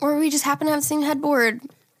 Or we just happen to have the same headboard.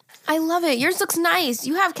 I love it. Yours looks nice.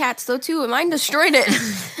 You have cats, though, too. And mine destroyed it.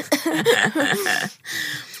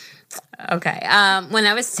 Okay. When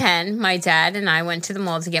I was 10, my dad and I went to the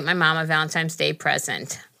mall to get my mom a Valentine's Day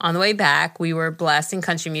present. On the way back, we were blasting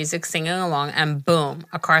country music, singing along, and boom,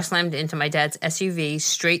 a car slammed into my dad's SUV,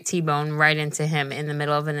 straight T-bone right into him in the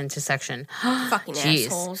middle of an intersection. Fucking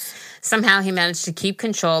assholes. Somehow he managed to keep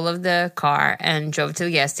control of the car and drove to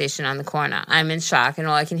the gas station on the corner. I'm in shock, and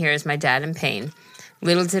all I can hear is my dad in pain.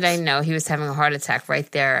 Little did I know he was having a heart attack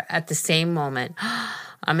right there at the same moment.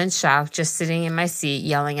 I'm in shock, just sitting in my seat,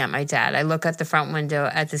 yelling at my dad. I look at the front window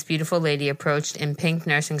at this beautiful lady approached in pink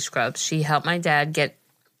nursing scrubs. She helped my dad get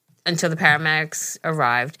until the paramedics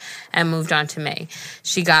arrived and moved on to me.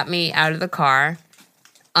 She got me out of the car,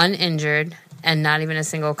 uninjured, and not even a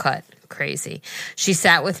single cut. Crazy. She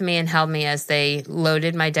sat with me and held me as they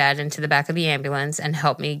loaded my dad into the back of the ambulance and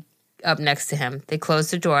helped me up next to him. They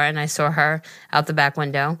closed the door, and I saw her out the back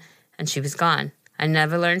window, and she was gone. I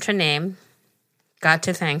never learned her name. Got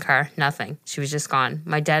to thank her. Nothing. She was just gone.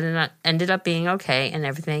 My dad ended up being okay, and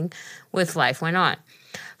everything with life went on.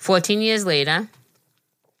 14 years later,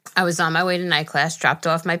 I was on my way to night class, dropped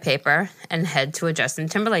off my paper, and head to a Justin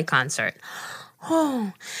Timberlake concert.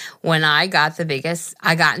 Oh, when I got into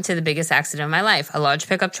the biggest accident of my life. A large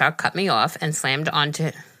pickup truck cut me off and slammed on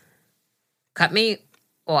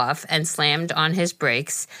his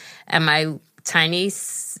brakes, and my tiny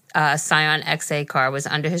Scion XA car was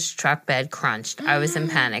under his truck bed, crunched. I was in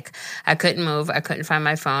panic. I couldn't move. I couldn't find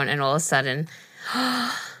my phone, and all of a sudden,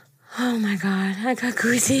 oh my God, I got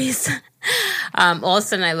goosies. All of a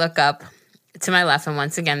sudden, I look up to my left, and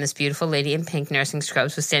once again, this beautiful lady in pink nursing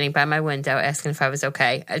scrubs was standing by my window asking if I was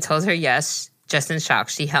okay. I told her yes, just in shock.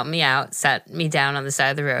 She helped me out, sat me down on the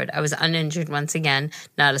side of the road. I was uninjured once again,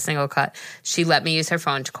 not a single cut. She let me use her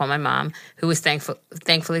phone to call my mom, who was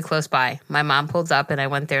thankfully close by. My mom pulled up, and I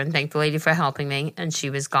went there and thanked the lady for helping me, and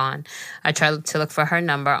she was gone. I tried to look for her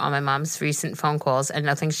number on my mom's recent phone calls, and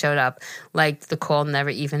nothing showed up, like the call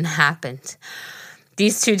never even happened.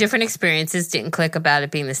 These two different experiences didn't click about it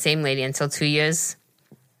being the same lady until 2 years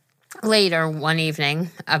later, one evening,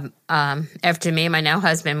 after me and my now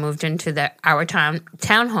husband moved into our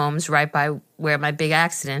townhomes right by where my big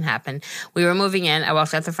accident happened. We were moving in. I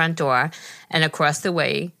walked out the front door, and across the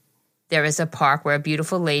way, there is a park where a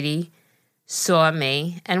beautiful lady saw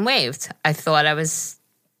me and waved. I thought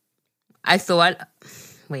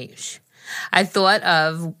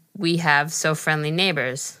of we have so friendly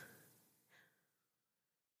neighbors.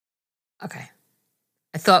 Okay.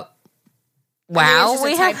 I thought Wow,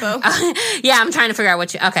 we have typo. Yeah, I'm trying to figure out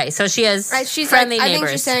what okay, so she has friendly neighbors. I think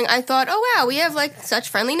she's saying, I thought, oh wow, we have like such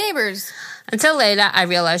friendly neighbors. Until later, I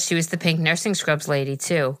realized she was the pink nursing scrubs lady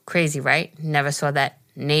too. Crazy, right? Never saw that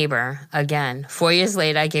neighbor again. 4 years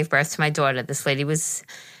later, I gave birth to my daughter. This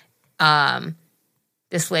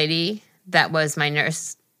lady that was my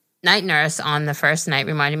night nurse on the first night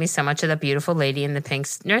reminded me so much of the beautiful lady in the pink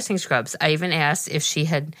nursing scrubs. I even asked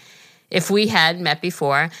if we had met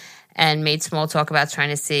before and made small talk about trying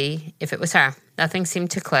to see if it was her. Nothing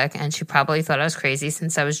seemed to click, and she probably thought I was crazy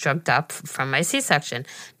since I was drugged up from my C-section.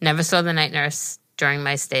 Never saw the night nurse during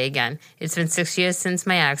my stay again. It's been 6 years since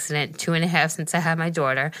my accident, 2.5 since I had my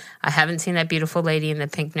daughter. I haven't seen that beautiful lady in the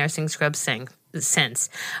pink nursing scrubs since.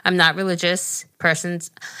 I am not a religious person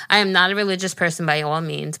by all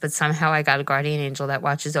means, but somehow I got a guardian angel that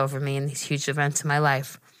watches over me in these huge events in my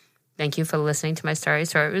life. Thank you for listening to my story.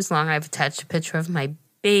 Sorry it was long. I've attached a picture of my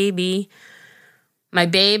baby,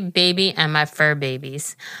 and my fur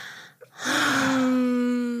babies.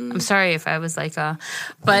 I'm sorry if I was like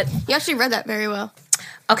but you actually read that very well.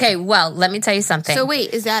 Okay, well, let me tell you something. So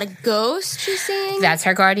wait, is that a ghost she's saying? That's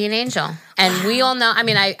her guardian angel. And we all know, I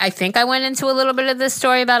mean, I think I went into a little bit of this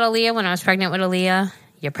story about Aaliyah when I was pregnant with Aaliyah.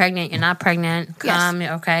 You're pregnant, you're not pregnant. Come,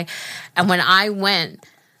 yes. Okay. And when I went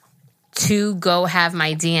to go have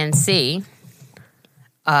my DNC,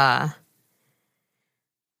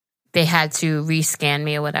 they had to rescan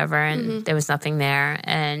me or whatever, and there was nothing there.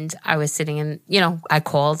 And I was sitting in, I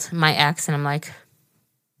called my ex, and I'm like,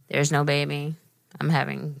 there's no baby. I'm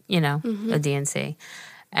having, a DNC.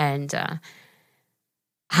 And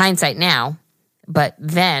hindsight now, but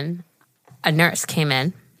then a nurse came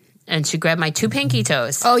in, and she grabbed my 2 pinky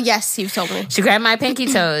toes. Oh, yes, you've told me. She grabbed my pinky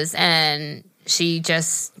toes, and she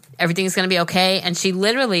just... everything's going to be okay. And she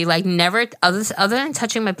literally, like, never, other than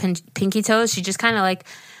touching my pinky toes, she just kind of, like,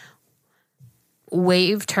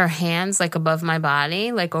 waved her hands, like, above my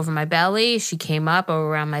body, like, over my belly. She came up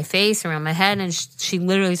around my face, around my head, and she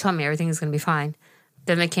literally told me everything is going to be fine.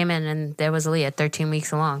 Then they came in, and there was Aaliyah, 13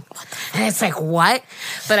 weeks along. And it's like, what?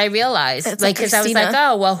 But I realized, because I was like,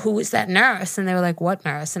 oh, well, who was that nurse? And they were like, what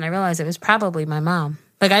nurse? And I realized it was probably my mom.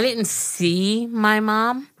 Like, I didn't see my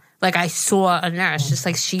mom. Like, I saw a nurse, just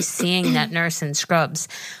like she's seeing that nurse in scrubs.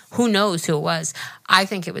 Who knows who it was? I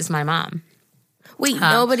think it was my mom. Wait,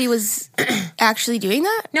 nobody was actually doing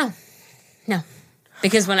that? No.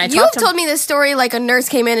 Because when I You told me this story like a nurse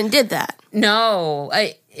came in and did that. No,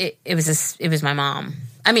 it was my mom.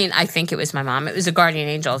 I mean, I think it was my mom. It was a guardian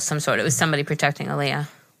angel of some sort. It was somebody protecting Aaliyah.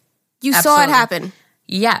 You saw it happen?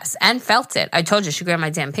 Yes, and felt it. I told you, she grabbed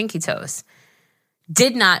my damn pinky toes.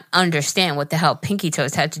 Did not understand what the hell pinky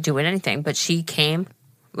toes had to do with anything, but she came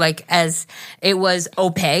like as it was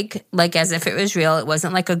opaque, like as if it was real. It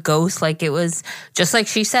wasn't like a ghost, like it was just like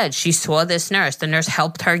she said. She saw this nurse. The nurse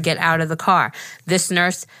helped her get out of the car. This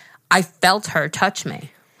nurse, I felt her touch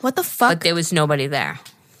me. What the fuck? But there was nobody there.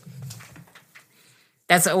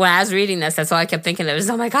 That's when I was reading this. That's all I kept thinking. It was,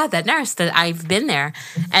 oh my God, that nurse. That I've been there,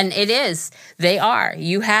 and it is. They are.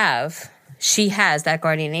 She has that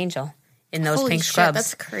guardian angel. In those pink scrubs.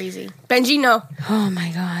 That's crazy. Benji, no. Oh,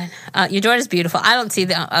 my God. Your daughter's beautiful. I don't see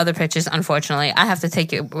the other pictures, unfortunately. I have to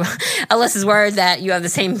take Alyssa's word that you have the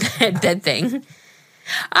same bed thing.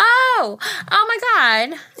 Oh my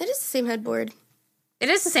God. It is the same headboard. It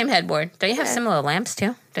is the same headboard. Don't you have similar lamps,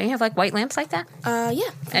 too? Don't you have, like, white lamps like that?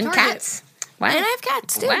 Yeah. And cats. Wow. And I have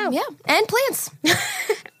cats, too. Wow. Yeah. And plants.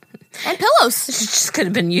 And pillows. It just could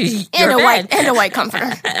have been your bed. And a white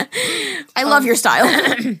comforter. I love your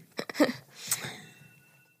style.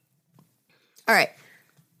 All right.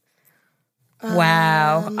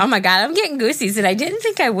 Wow. Oh, my God. I'm getting goosies, and I didn't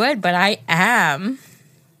think I would, but I am.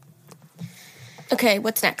 Okay,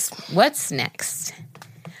 what's next?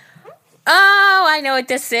 Oh, I know what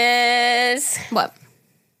this is. What?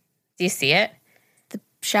 Do you see it? The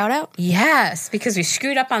shout out? Yes, because we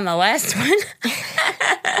screwed up on the last one.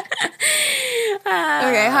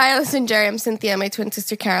 Okay, hi, Alyssa and Jerry. I'm Cynthia. My twin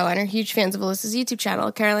sister Caroline are huge fans of Alyssa's YouTube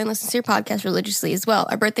channel. Caroline listens to your podcast religiously as well.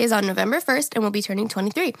 Our birthday is on November 1st, and we'll be turning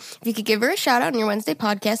 23. If you could give her a shout out on your Wednesday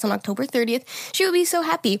podcast on October 30th, she will be so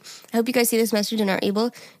happy. I hope you guys see this message and are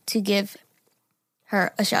able to give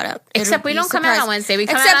her a shout out. Except we don't come out on Wednesday. We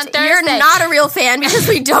come out on Thursday. You're not a real fan because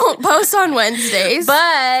we don't post on Wednesdays.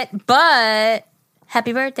 But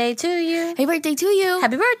happy birthday to you. Happy birthday to you.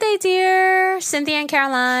 Happy birthday, dear Cynthia and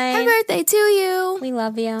Caroline. Happy birthday to you. We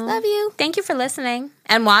love you. Love you. Thank you for listening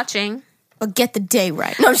and watching. But get the day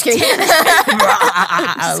right. No, I'm just kidding.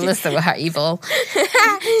 Listen to her evil.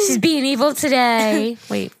 She's being evil today.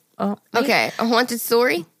 Wait. Oh, okay. A haunted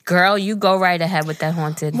story? Girl, you go right ahead with that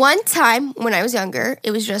haunted. One time when I was younger, it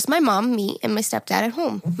was just my mom, me, and my stepdad at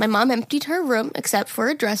home. My mom emptied her room except for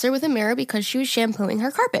a dresser with a mirror because she was shampooing her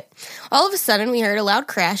carpet. All of a sudden, we heard a loud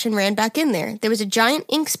crash and ran back in there. There was a giant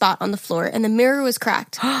ink spot on the floor and the mirror was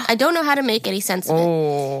cracked. I don't know how to make any sense of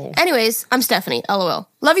it. Anyways, I'm Stephanie. LOL.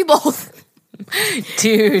 Love you both.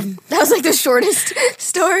 Dude. That was like the shortest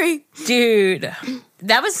story. Dude.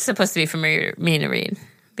 That was supposed to be for me to read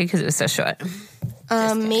because it was so short.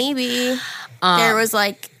 Maybe there was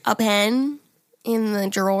like a pen in the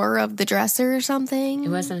drawer of the dresser or something. It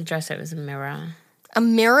wasn't a dresser, it was a mirror. A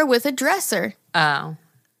mirror with a dresser. Oh,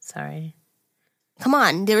 sorry. Come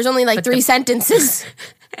on, there was only like 3 sentences.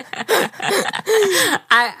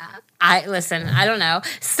 I listen, I don't know.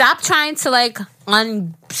 Stop trying to like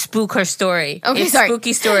unspook her story. Okay, it's sorry.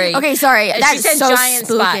 Spooky story. Okay, sorry. That's she said so giant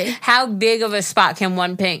spooky. spot. How big of a spot can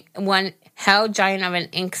how giant of an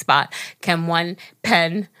ink spot can one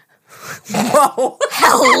pen? Whoa!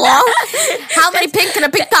 Hello? How many pink can a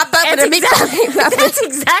pink pop up and a big pop? That's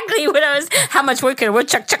exactly what I was. How much wood can a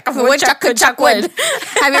woodchuck chuck? A Woodchuck could chuck wood.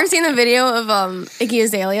 Have you ever seen the video of Iggy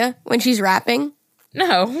Azalea when she's rapping?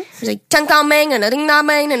 No. She's like tang tang bang and a ding dong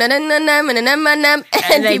bang and and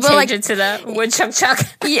they change it to the woodchuck chuck.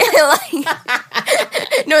 Yeah, like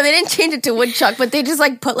no, they didn't change it to woodchuck, but they just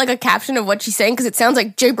like put like a caption of what she's saying because it sounds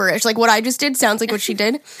like gibberish. Like what I just did sounds like what she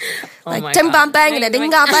did. Like ting bang bang and a ding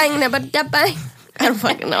dong bang and a bang. I don't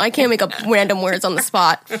fucking know. I can't make up random words on the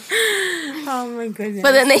spot. Oh my goodness.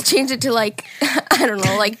 But then they changed it to like I don't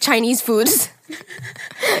know, like Chinese foods.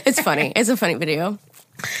 It's funny. It's a funny video.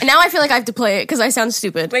 And now I feel like I have to play it because I sound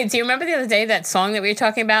stupid. Wait, do you remember the other day that song that we were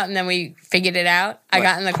talking about and then we figured it out? What? I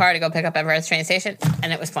got in the car to go pick up Everett's train station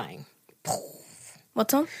and it was playing.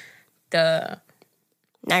 What song? Now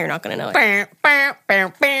you're not going to know it.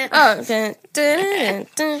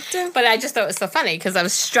 But I just thought it was so funny because I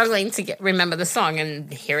was struggling to remember the song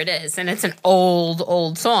and here it is. And it's an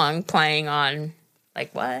old song playing on,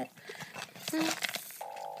 like what?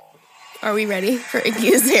 Are we ready for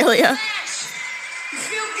Iggy Azalea?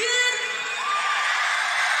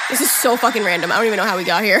 This is so fucking random. I don't even know how we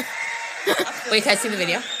got here. Wait, can I see the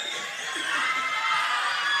video?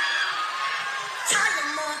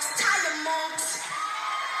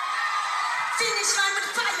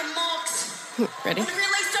 Ready?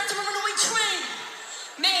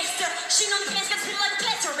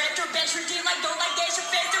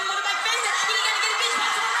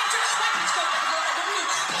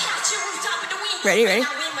 Ready?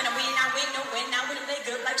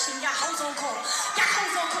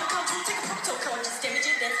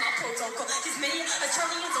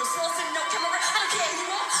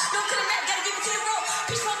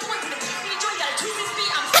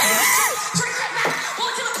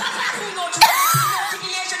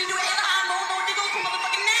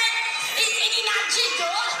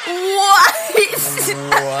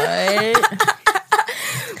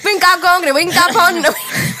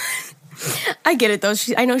 I get it though.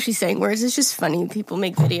 I know she's saying words. It's just funny. People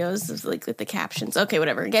make videos of, like with the captions. Okay,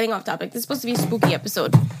 whatever. Getting off topic. This is supposed to be a spooky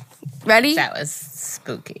episode. Ready? That was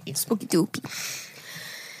spooky. Spooky doopy.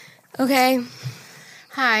 Okay.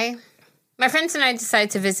 Hi. My friends and I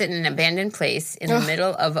decided to visit an abandoned place in the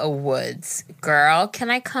middle of a woods. Girl, can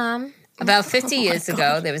I come? About 50 years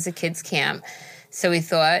ago, there was a kids' camp. So we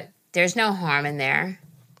thought, there's no harm in there.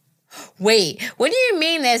 Wait, what do you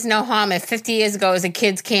mean there's no harm if 50 years ago was a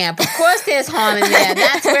kids' camp? Of course there's harm in there.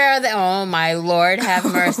 That's where oh my Lord, have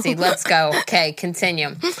mercy. Let's go. Okay,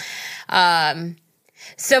 continue.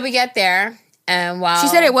 So we get there, and while... She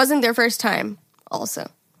said it wasn't their first time, also.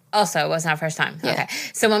 Also, it wasn't our first time. Yeah. Okay.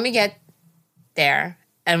 So when we get there,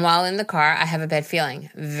 and while in the car, I have a bad feeling.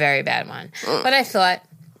 Very bad one. But I thought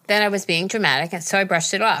that I was being dramatic, and so I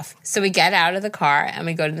brushed it off. So we get out of the car, and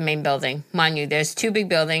we go to the main building. Mind you, there's 2 big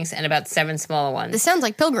buildings and about 7 smaller ones. This sounds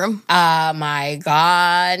like Pilgrim. Oh, my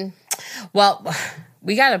God. Well,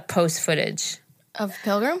 we got to post footage. Of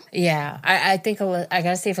Pilgrim? Yeah. I think I got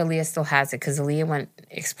to see if Aaliyah still has it, because Aaliyah went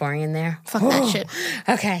exploring in there. Fuck that shit.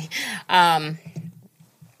 Okay.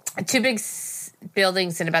 2 big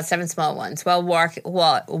buildings and about 7 small ones. While walking,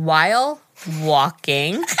 while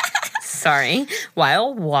walking,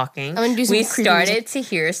 we started to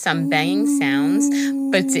hear some banging sounds,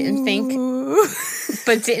 but didn't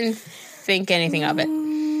think anything of it.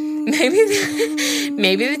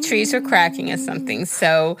 Maybe the trees were cracking or something.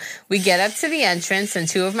 So we get up to the entrance, and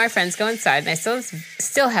 2 of my friends go inside, and I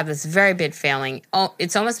still have this very big feeling. Oh,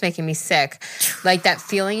 it's almost making me sick, like that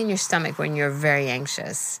feeling in your stomach when you're very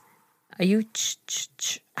anxious. Are you?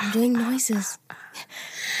 I'm doing noises.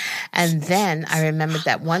 And then I remembered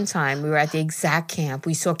that one time we were at the exact camp.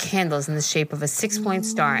 We saw candles in the shape of a 6-point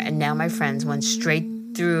star, and now my friends went straight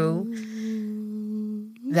through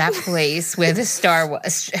that place where the star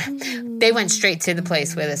was. They went straight to the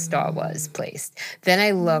place where the star was placed. Then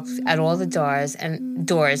I looked at all the doors, and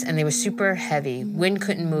they were super heavy. Wind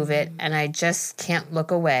couldn't move it, and I just can't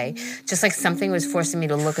look away. Just like something was forcing me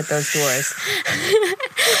to look at those doors.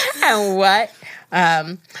 And what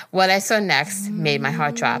I saw next made my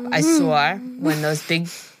heart drop. I saw when those big,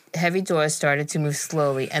 heavy doors started to move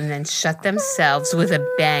slowly and then shut themselves with a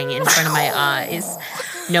bang in front of my eyes.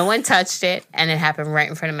 No one touched it, and it happened right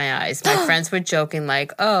in front of my eyes. My friends were joking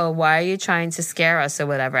like, oh, why are you trying to scare us or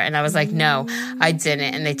whatever? And I was like, no, I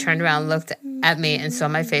didn't. And they turned around, looked at me, and saw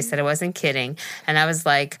my face that I wasn't kidding. And I was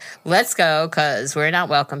like, let's go, because we're not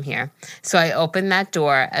welcome here. So I opened that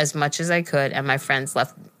door as much as I could, and my friends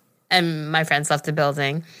left the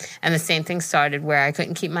building. And the same thing started where I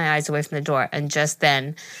couldn't keep my eyes away from the door. And just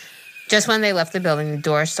when they left the building, the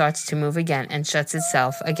door starts to move again and shuts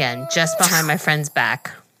itself again just behind my friend's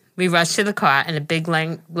back. We rushed to the car, and a big,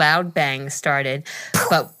 loud bang started.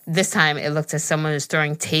 But this time, it looked as someone was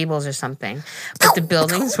throwing tables or something. But the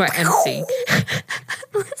buildings were empty.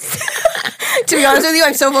 To be honest with you,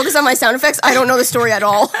 I'm so focused on my sound effects, I don't know the story at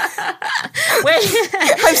all. Wait.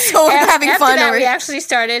 I'm so having fun. After that, we actually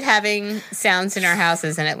started having sounds in our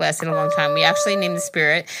houses, and it lasted a long time. We actually named the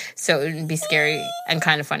spirit, so it wouldn't be scary and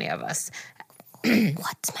kind of funny of us.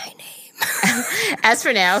 What's my name? As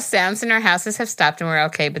for now, sounds in our houses have stopped and we're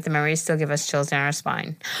okay, but the memories still give us chills down our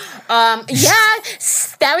spine. Yeah,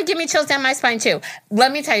 that would give me chills down my spine too.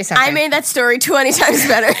 Let me tell you something. I made that story 20 times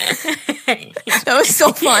better. That was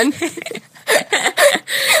so fun.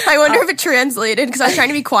 I wonder if it translated, because I was trying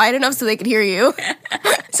to be quiet enough so they could hear you.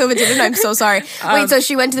 So if it didn't, I'm so sorry. Wait, so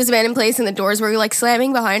she went to this abandoned place and the doors were like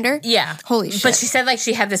slamming behind her? Yeah. Holy shit. But she said like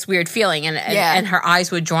she had this weird feeling and her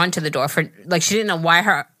eyes were drawn to the door for like she didn't know why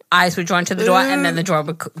her eyes were drawn to the door, and then the door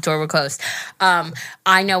were closed.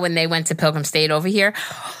 I know when they went to Pilgrim State over here,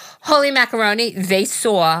 holy macaroni, they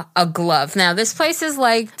saw a glove. Now, this place is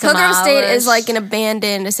like Pilgrim State is like an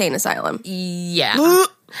abandoned insane asylum. Yeah.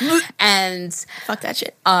 And fuck that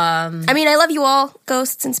shit. I mean, I love you all,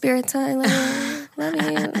 ghosts and spirits. I love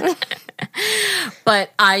you.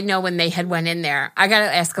 But I know when they had went in there, I gotta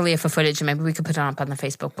ask Aaliyah for footage, and maybe we could put it up on the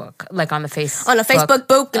Facebook book, like on the face on a Facebook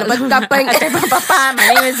book. My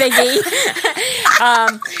name is Ziggy.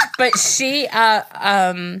 But she,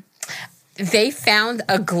 they found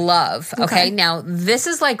a glove. Okay, now this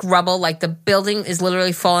is like rubble. Like the building is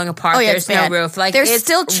literally falling apart. There's no roof. Like there's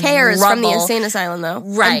still chairs rubble from the insane asylum, though,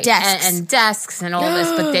 right? And desks and desks and all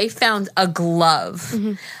this. But they found a glove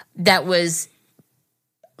that was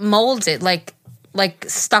molded, like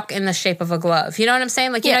stuck in the shape of a glove. You know what I'm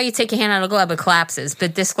saying? Like, you know, you take your hand out of a glove, it collapses.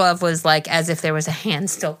 But this glove was like as if there was a hand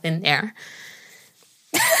still in there.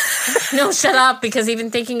 No, shut up, because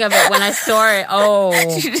even thinking of it when I saw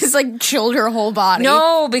it, she just like chilled her whole body.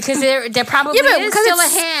 No, because there probably is still a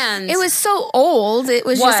hand. It was so old, it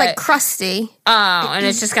was just like crusty. Oh, and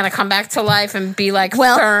it's just gonna come back to life and be like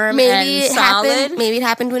firm and solid. Maybe it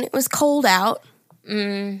happened when it was cold out.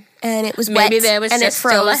 And it was wet. Maybe there was and just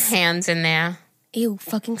still a hand in there. Ew,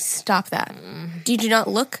 fucking stop that. Did you not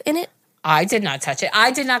look in it? I did not touch it.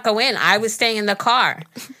 I did not go in. I was staying in the car.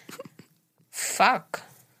 Fuck.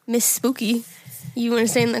 Miss Spooky, you want to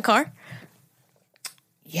stay in the car?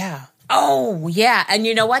 Yeah. Oh, yeah. And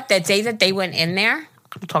you know what? That day that they went in there,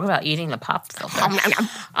 I'm talking about eating the pop filter.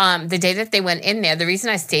 The day that they went in there, the reason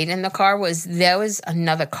I stayed in the car was there was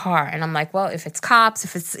another car. And I'm like, well, if it's cops,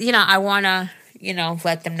 if it's, you know, I want to, you know,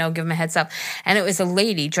 let them know, give them a heads up. And it was a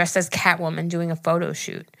lady dressed as Catwoman doing a photo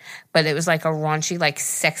shoot. But it was like a raunchy, like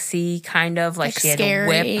sexy kind of, like she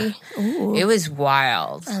scary. Had a whip. Ooh. It was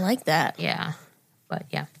wild. I like that. Yeah. But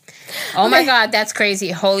yeah. Oh my God, that's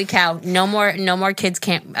crazy. Holy cow. No more abandoned kids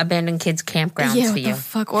campgrounds for you. Yeah,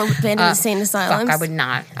 fuck, or abandoned insane asylums. Fuck, I would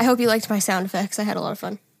not. I hope you liked my sound effects. I had a lot of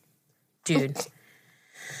fun. Dude.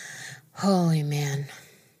 Holy man.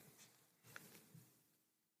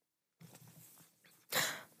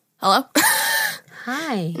 Hello?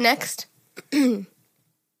 Hi. Next.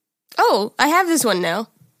 Oh, I have this one now.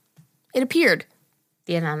 It appeared.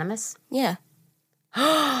 The Anonymous? Yeah.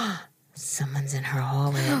 Someone's in her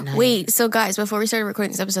hallway at night. Wait, so guys, before we started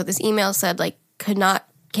recording this episode, this email said, like, cannot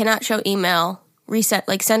show email, reset,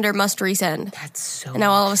 like, sender must resend. That's so... And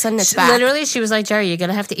now all of a sudden it's back. Literally, she was like, Jerry, you're going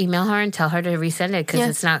to have to email her and tell her to resend it because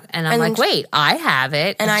it's not... And I'm like, wait, I have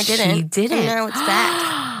it. And I didn't. She didn't. And now it's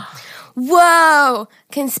back. Whoa!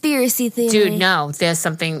 Conspiracy theory. Dude, no. There's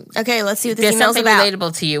something... Okay, let's see what this email's about. There's something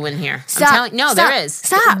relatable to you in here. Stop. There is.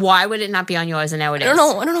 Stop. Why would it not be on yours and now it is? I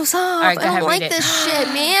don't know. Stop. All right, go ahead, I don't like this shit,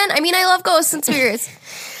 man. I mean, I love ghosts and spirits.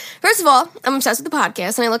 First of all, I'm obsessed with the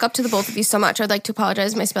podcast, and I look up to the both of you so much. I'd like to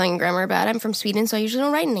apologize if my spelling and grammar are bad. I'm from Sweden, so I usually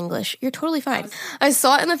don't write in English. You're totally fine. I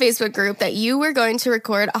saw it in the Facebook group that you were going to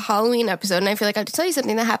record a Halloween episode, and I feel like I have to tell you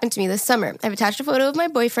something that happened to me this summer. I've attached a photo of me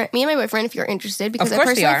and my boyfriend, if you're interested, because I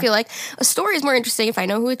personally feel like a story is more interesting if I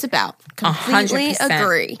know who it's about. Completely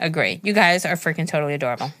 100% agree. You guys are freaking totally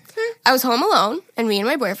adorable. I was home alone, and me and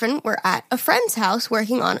my boyfriend were at a friend's house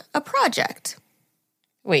working on a project.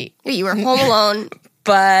 Wait. You were home alone...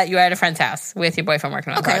 But you're at a friend's house with your boyfriend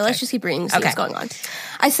working on a project. Okay, let's just keep reading and see what's going on.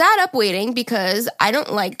 I sat up waiting because I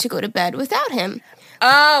don't like to go to bed without him.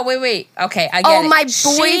 Oh, wait. Okay, I get it. Oh, my boyfriend.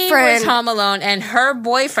 She was home alone, and her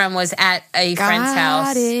boyfriend was at a friend's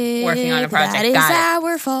house working on a project. That is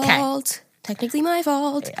our fault. Okay. Technically my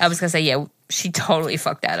fault. I was going to say, yeah, she totally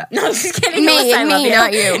fucked that up. No, I'm just kidding. Me,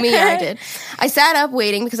 not you. Me, I did. I sat up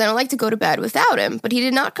waiting because I don't like to go to bed without him, but he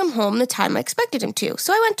did not come home the time I expected him to,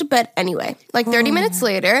 so I went to bed anyway. Like 30 minutes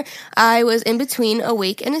later, I was in between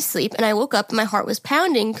awake and asleep, and I woke up and my heart was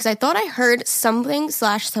pounding because I thought I heard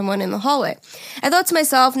something/someone in the hallway. I thought to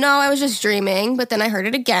myself, no, I was just dreaming, but then I heard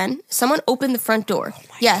it again. Someone opened the front door.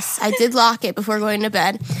 Yes, I did lock it before going to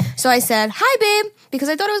bed. So I said, hi, babe, because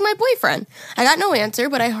I thought it was my boyfriend. I got no answer,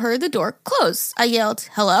 but I heard the door close. I yelled,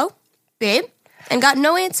 hello, babe, and got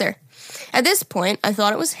no answer. At this point, I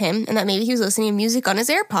thought it was him and that maybe he was listening to music on his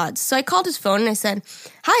AirPods. So I called his phone and I said,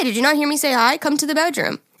 hi, did you not hear me say hi? Come to the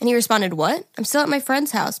bedroom. And he responded, what? I'm still at my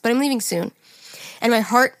friend's house, but I'm leaving soon. And my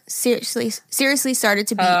heart seriously started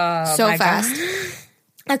to beat so fast.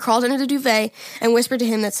 I crawled under the duvet and whispered to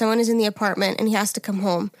him that someone is in the apartment and he has to come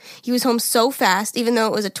home. He was home so fast, even though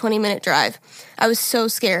it was a 20-minute drive. I was so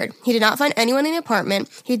scared. He did not find anyone in the apartment.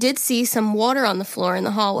 He did see some water on the floor in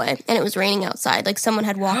the hallway, and it was raining outside, like someone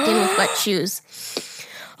had walked in with wet shoes.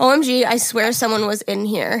 OMG, I swear someone was in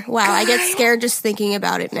here. Wow, I get scared just thinking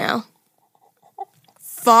about it now.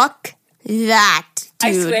 Fuck that, dude.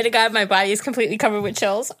 I swear to God, my body is completely covered with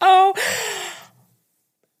chills. Oh,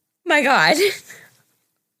 my God.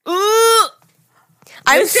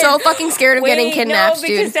 I'm so fucking scared of getting kidnapped, dude.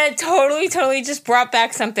 No, because that totally just brought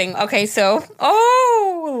back something. Okay, so,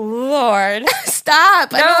 oh, Lord.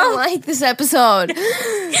 Stop. No. I don't like this episode.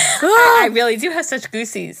 I really do have such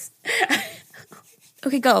goosies.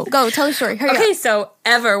 Okay, go. Tell the story. Hurry up. So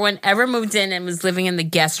when Ever moved in and was living in the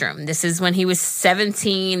guest room, this is when he was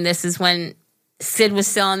 17. This is when Sid was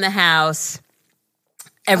still in the house.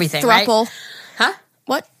 Everything, right? Thruple. Huh?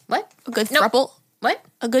 What? A good thruple? Nope. What?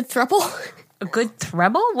 A good thruple? A good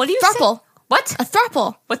thruple? What do you thruple. say? What? A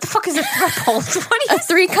thruple. What the fuck is a thruple? What are you A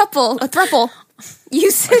three-couple. A thruple.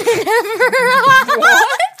 You said it ever.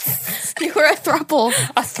 What? You were a thruple.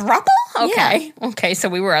 A thruple? Okay. Yeah. Okay, so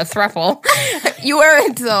we were a thruple. You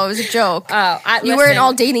weren't, though. It was a joke. You weren't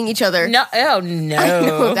all dating each other. No. Oh, no. I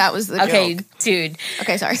know, that was the joke. Okay, dude.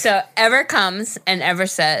 Okay, sorry. So Ever comes and Ever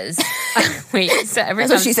says... wait, so Ever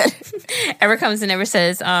That's comes... what she said. Ever comes and Ever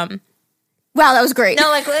says... Wow, that was great.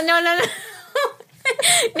 No, no.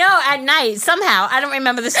 No, at night, somehow. I don't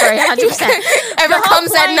remember the story 100%. Ever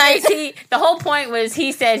comes at night. The whole point was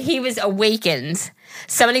he said he was awakened.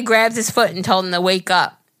 Somebody grabbed his foot and told him to wake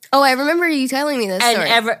up. Oh, I remember you telling me this story.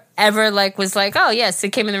 And Ever was like, oh, yes,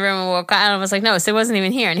 Sid came in the room and woke up. And I was like, no, Sid wasn't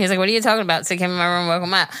even here. And he was like, what are you talking about? Sid came in my room and woke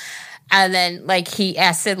him up. And then, he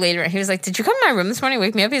asked Sid later, he was like, did you come in my room this morning and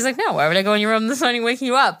wake me up? He's like, no, why would I go in your room this morning and wake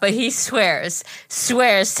you up? But he swears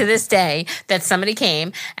to this day that somebody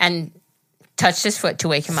came and touched his foot to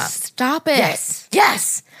wake him up. Stop it.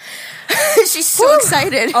 Yes. She's so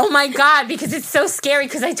excited. Oh, my God, because it's so scary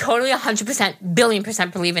because I totally 100%,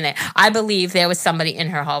 billion% believe in it. I believe there was somebody in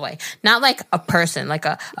her hallway. Not like a person, like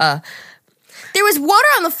a... There was water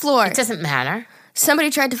on the floor. It doesn't matter. Somebody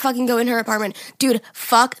tried to fucking go in her apartment. Dude,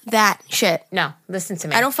 fuck that shit. No, listen to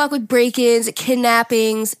me. I don't fuck with break-ins,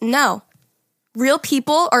 kidnappings. No. Real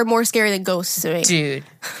people are more scary than ghosts to me. Dude.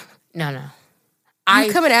 No.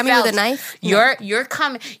 You coming at me with a knife? You're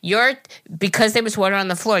coming. Because there was water on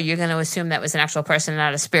the floor, you're going to assume that was an actual person,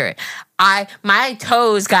 not a spirit. My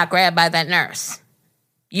toes got grabbed by that nurse.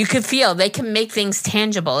 You could feel they can make things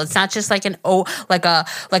tangible. It's not just like a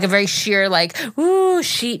very sheer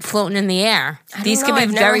sheet floating in the air. These could be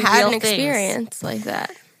very real things. I've never had an experience like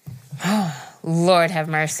that. Lord have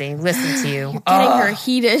mercy. Listen to you. You're getting her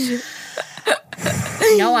heated.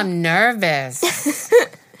 No, I'm nervous.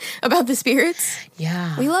 About the spirits?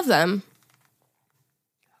 Yeah. We love them.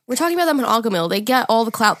 We're talking about them in Algamil. They get all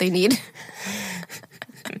the clout they need.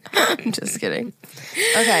 I'm just kidding.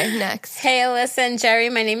 Okay, next. Hey, Alyssa and Jerry.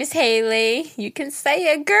 My name is Haley. You can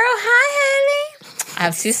say it, girl. Hi, Haley. I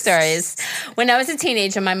have 2 stories. When I was a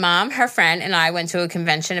teenager, my mom, her friend, and I went to a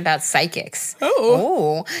convention about psychics.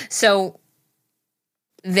 Oh. So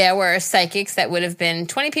there were psychics that would have been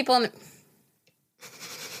 20 people in the...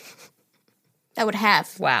 That would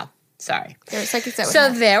have. Wow. Sorry. There were psychics that would So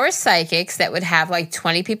have. there were psychics that would have like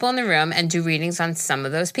 20 people in the room and do readings on some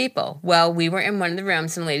of those people. Well, we were in one of the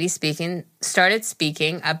rooms and the lady started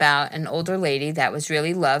speaking about an older lady that was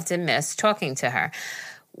really loved and missed talking to her.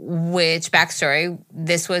 Which, backstory,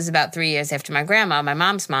 this was about 3 years after my grandma, my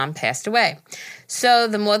mom's mom, passed away. So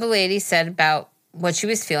the more the lady said about what she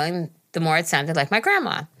was feeling, the more it sounded like my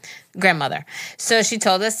grandmother. So she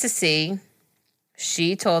told us to see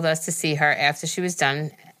her after she was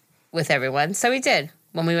done with everyone. So we did.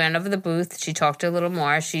 When we went over the booth, she talked a little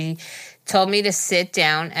more. She told me to sit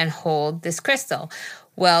down and hold this crystal.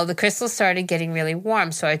 Well, the crystal started getting really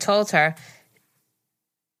warm, so I told her,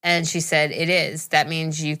 and she said, it is. That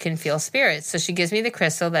means you can feel spirits. So she gives me the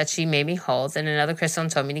crystal that she made me hold and another crystal and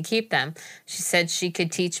told me to keep them. She said she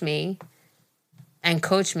could teach me and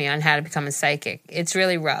coach me on how to become a psychic. It's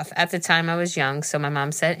really rough. At the time, I was young, so my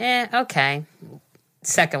mom said, okay.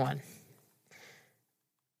 Second one.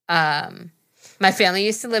 My family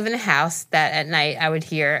used to live in a house that at night I would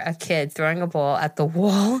hear a kid throwing a ball at the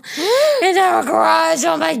wall in our garage.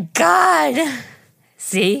 Oh, my God.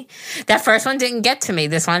 See? That first one didn't get to me.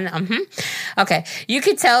 This one, Okay. You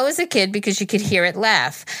could tell it was a kid because you could hear it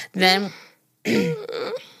laugh. Then,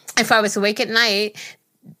 if I was awake at night,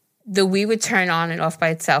 the Wii would turn on and off by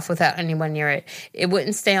itself without anyone near it. It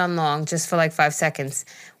wouldn't stay on long, just for like 5 seconds.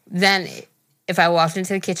 Then, if I walked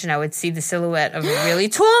into the kitchen, I would see the silhouette of a really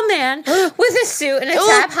tall man with a suit and a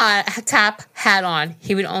top hat on.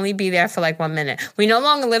 He would only be there for like 1 minute. We no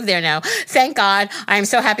longer live there now. Thank God. I am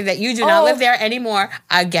so happy that you do not live there anymore.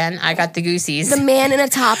 Again, I got the goosies. The man in a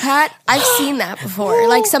top hat? I've seen that before.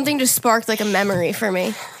 Like something just sparked like a memory for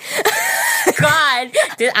me. God,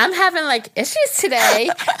 I'm having like issues today.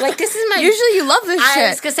 Like this is my... Usually you love this shit. I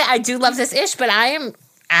was going to say, I do love this ish, but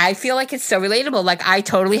I feel like it's so relatable. Like, I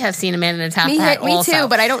totally have seen a man in a top hat Me too,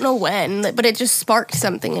 but I don't know when. But it just sparked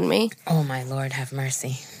something in me. Oh, my Lord, have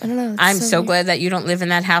mercy. I don't know. I'm so glad that you don't live in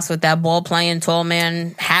that house with that ball-playing, tall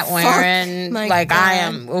man, hat wearing. Like, God. I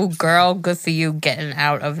am. Oh, girl, good for you getting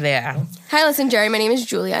out of there. Hi, listen, Jerry. My name is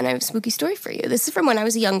Julia, and I have a spooky story for you. This is from when I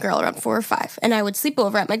was a young girl, around 4 or 5, and I would sleep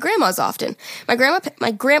over at my grandma's often.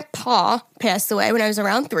 My grandpa passed away when I was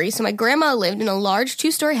around 3, so my grandma lived in a large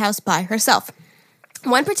 2-story house by herself.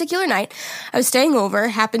 One particular night, I was staying over,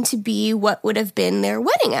 happened to be what would have been their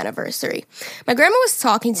wedding anniversary. My grandma was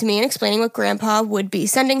talking to me and explaining what Grandpa would be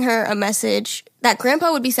sending her a message, that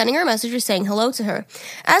Grandpa would be sending her a message or saying hello to her.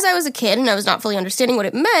 As I was a kid and I was not fully understanding what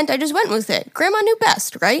it meant, I just went with it. Grandma knew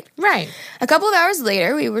best, right? Right. A couple of hours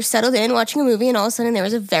later, we were settled in watching a movie and all of a sudden there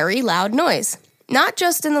was a very loud noise. Not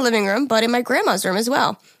just in the living room, but in my grandma's room as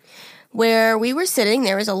well. Where we were sitting,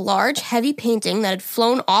 there was a large, heavy painting that had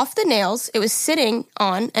flown off the nails it was sitting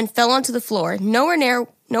on and fell onto the floor, nowhere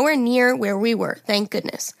near where we were, thank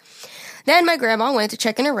goodness. Then my grandma went to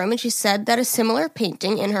check in her room, and she said that a similar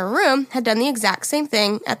painting in her room had done the exact same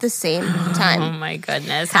thing at the same time. Oh, my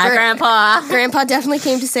goodness. Hi, Grandpa. Grandpa definitely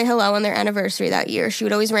came to say hello on their anniversary that year. She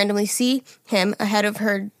would always randomly see him ahead of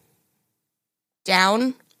her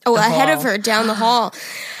down the hall.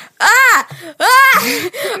 I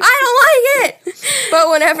don't like it.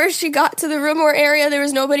 But whenever she got to the room or area, there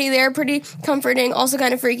was nobody there. Pretty comforting. Also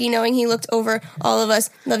kind of freaky knowing he looked over all of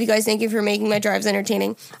us. Love you guys. Thank you for making my drives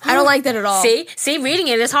entertaining. I don't like that at all. See, reading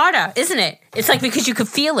it is harder, isn't it? It's like because you could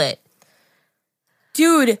feel it.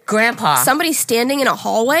 Dude. Grandpa. Somebody standing in a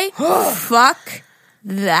hallway? Fuck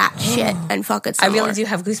that shit and fuck it some I really more. do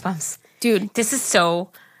have goosebumps. Dude. This is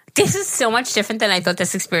so much different than I thought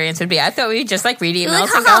this experience would be. I thought we'd just like read emails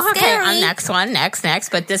like, and go, okay, scary. on next one, next.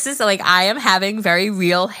 But this is like, I am having very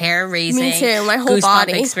real hair-raising, me too, my whole goosebump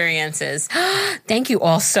body experiences. Thank you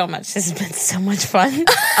all so much. This has been so much fun.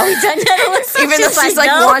 Are we done yet, Alyssa? Even though she's like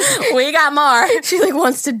no, we got more. She like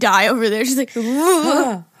wants to die over there. She's like,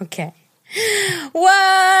 okay.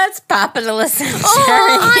 What's poppin', Alyssa? Oh,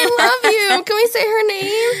 I love you. Can we say her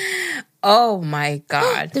name? Oh, my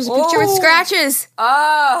God. There's a picture with scratches.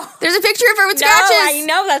 Oh. There's a picture of her with scratches. I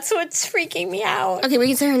know. That's what's freaking me out. Okay, we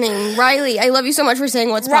can say her name. Riley. I love you so much for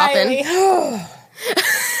saying what's poppin'. I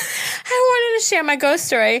wanted to share my ghost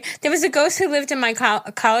story. There was a ghost who lived in my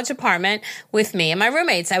college apartment with me and my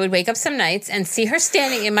roommates. I would wake up some nights and see her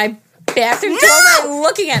standing in my bathroom doorway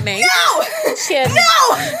looking at me. No! She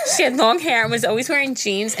had long hair and was always wearing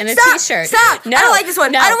jeans and a t-shirt. Stop! No, I don't like this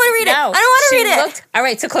one. No, I don't want to read it. I don't want to read it. All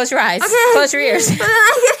right, so close your eyes. Okay. Close your ears. But then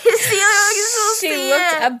I can see She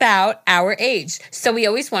looked about our age. So we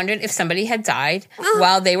always wondered if somebody had died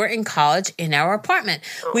while they were in college in our apartment.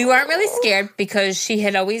 We weren't really scared because she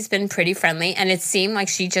had always been pretty friendly and it seemed like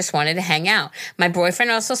she just wanted to hang out. My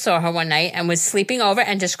boyfriend also saw her one night and was sleeping over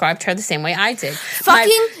and described her the same way I did.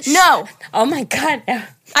 No. Oh my God.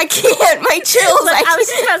 I can't. My chills. I was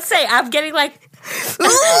just about to say, I'm getting like,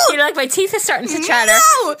 like my teeth are starting to chatter.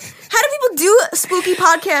 No. How do people do spooky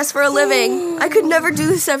podcasts for a living? I could never do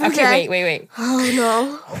this every day. Okay, wait. Oh,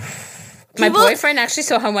 no. My boyfriend actually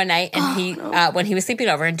saw her one night and when he was sleeping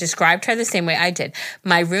over and described her the same way I did.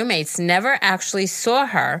 My roommates never actually saw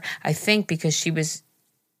her, I think because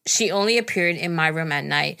she only appeared in my room at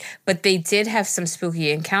night, but they did have some spooky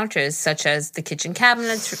encounters, such as the kitchen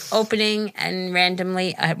cabinets opening and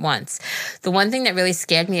randomly at once. The one thing that really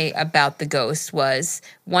scared me about the ghost was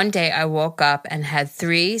one day I woke up and had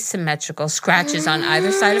 3 symmetrical scratches on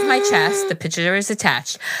either side of my chest. The picture is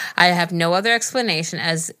attached. I have no other explanation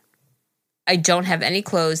as I don't have any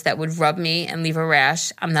clothes that would rub me and leave a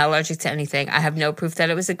rash. I'm not allergic to anything. I have no proof that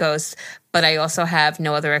it was a ghost, but I also have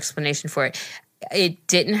no other explanation for it. It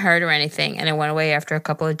didn't hurt or anything, and it went away after a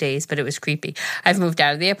couple of days, but it was creepy. I've moved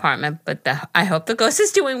out of the apartment, but I hope the ghost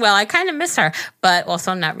is doing well. I kind of miss her, but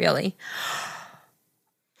also not really.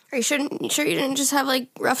 Are you sure you didn't just have, like,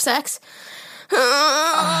 rough sex?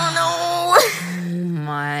 Oh, no. Oh,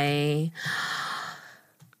 my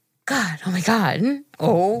God. Oh, my God.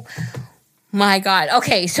 Oh, my God.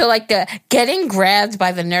 Okay, so like the getting grabbed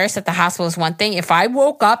by the nurse at the hospital is one thing. If I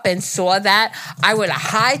woke up and saw that, I would have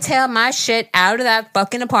hightailed my shit out of that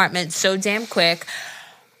fucking apartment so damn quick.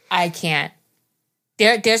 I can't.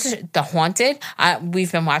 There's The Haunted.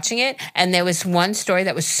 We've been watching it, and there was one story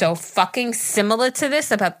that was so fucking similar to this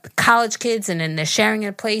about the college kids, and then they're sharing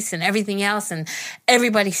a place and everything else, and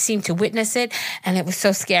everybody seemed to witness it, and it was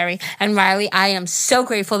so scary. And Riley, I am so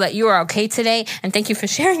grateful that you are okay today, and thank you for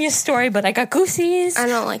sharing your story, but I got goosies. I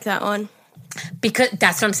don't like that one. Because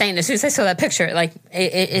that's what I'm saying. As soon as I saw that picture, like,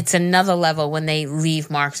 it's another level when they leave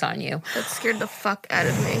marks on you. That scared the fuck out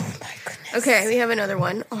of me. Oh, my goodness. Okay, we have another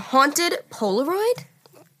one. A haunted Polaroid? ?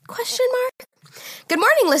 Good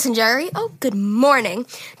morning, Listen Jerry. Oh, good morning.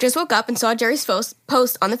 Just woke up and saw Jerry's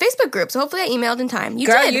post on the Facebook group, so hopefully I emailed in time. You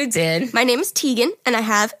did. My name is Tegan, and I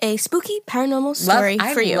have a spooky paranormal story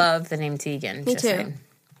for you. I love the name Tegan. Me too. Saying.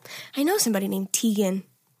 I know somebody named Tegan.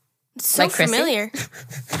 It's so like familiar.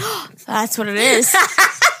 That's what it is.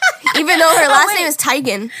 Even though her last name is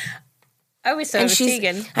Tegan. I always thought it was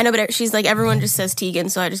Tegan. I know, but she's like, everyone just says Tegan,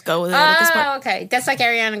 so I just go with it at this point. Oh, okay. That's like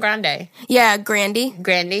Ariana Grande. Yeah, Grandy.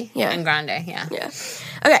 Yeah. And Grande, yeah.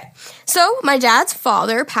 Okay, so my dad's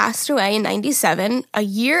father passed away in 1997, a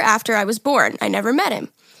year after I was born. I never met him.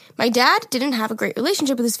 My dad didn't have a great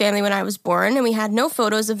relationship with his family when I was born, and we had no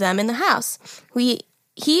photos of them in the house.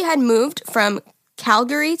 He had moved from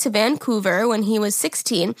Calgary to Vancouver when he was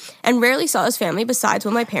 16 and rarely saw his family besides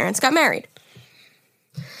when my parents got married.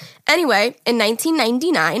 Anyway, in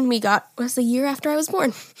 1999, was the year after I was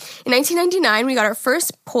born. In 1999, we got our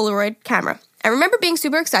first Polaroid camera. I remember being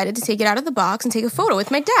super excited to take it out of the box and take a photo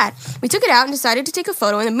with my dad. We took it out and decided to take a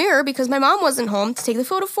photo in the mirror because my mom wasn't home to take the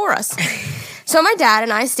photo for us. So my dad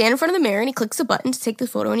and I stand in front of the mirror and he clicks a button to take the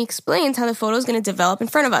photo and he explains how the photo is going to develop in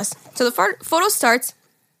front of us. So the photo starts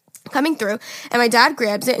coming through and my dad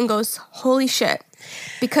grabs it and goes, holy shit.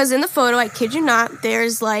 Because in the photo, I kid you not,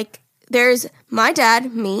 there's my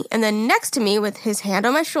dad, me, and then next to me with his hand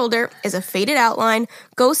on my shoulder is a faded outline,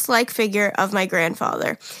 ghost-like figure of my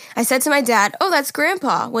grandfather. I said to my dad, oh, that's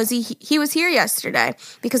Grandpa. He was here yesterday,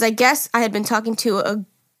 because I guess I had been talking to a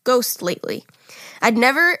ghost lately. I've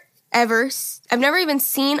never even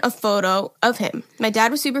seen a photo of him. My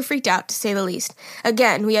dad was super freaked out, to say the least.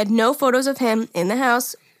 Again, we had no photos of him in the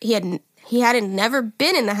house. He hadn't never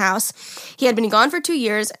been in the house. He had been gone for 2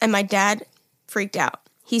 years, and my dad freaked out.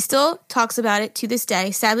 He still talks about it to this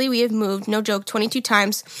day. Sadly, we have moved, no joke, 22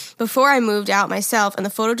 times before I moved out myself, and the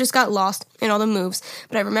photo just got lost in all the moves.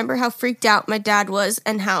 But I remember how freaked out my dad was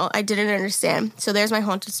and how I didn't understand. So there's my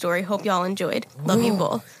haunted story. Hope y'all enjoyed. Love you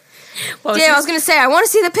both. Well, I was going to say, I want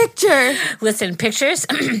to see the picture. Listen, pictures,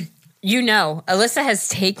 Alyssa has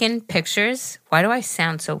taken pictures. Why do I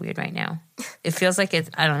sound so weird right now? It feels like it's,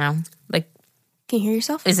 I don't know. Like, can you hear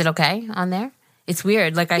yourself? Is it okay on there? It's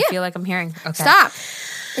weird. Like, I feel like I'm hearing. Okay. Stop.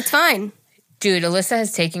 It's fine. Dude, Alyssa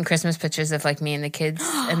has taken Christmas pictures of like me and the kids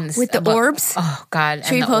and with the orbs. Oh God!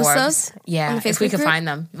 Should we post those? Yeah, if we could find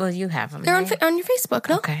them. Well, you have them. They're on your Facebook,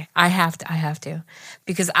 no? Okay, I have to,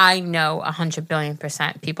 because I know 100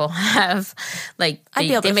 billion% people have like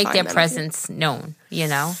they make their presence known. You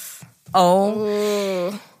know.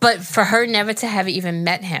 But for her never to have even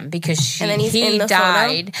met him because he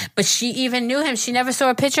died, but she even knew him. She never saw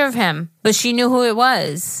a picture of him, but she knew who it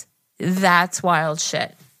was. That's wild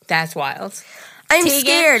shit. That's wild. I'm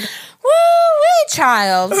scared. Woo-wee,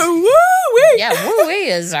 child. Woo-wee. Yeah, woo-wee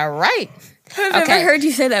is all right. I've never heard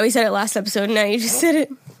you say that. We said it last episode. Now you just said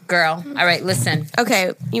it. Girl. All right, listen.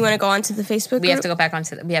 Okay, you want to go on to the Facebook group? We have to go on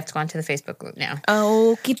to the Facebook group now.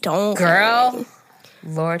 Okie dokie. Girl.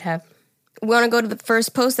 Lord have. We want to go to the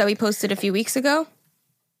first post that we posted a few weeks ago?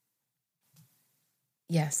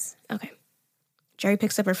 Yes. Okay. Jerry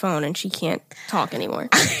picks up her phone and she can't talk anymore.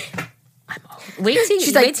 I'm old. Wait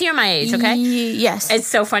till you're my age, okay? Yes. It's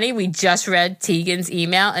so funny. We just read Tegan's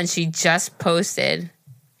email and she just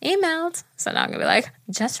emailed. So now I'm going to be like,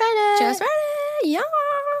 just read it. Yeah.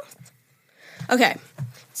 Okay.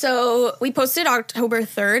 So we posted October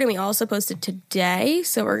 3rd and we also posted today.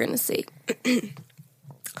 So we're going to see.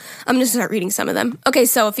 I'm going to start reading some of them. Okay,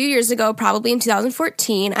 so a few years ago, probably in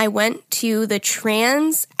 2014, I went to the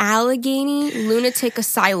Trans-Allegheny Lunatic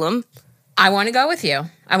Asylum. I want to go with you.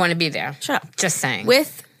 I want to be there. Shut up. Just saying.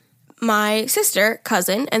 With my sister,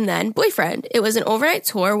 cousin, and then boyfriend. It was an overnight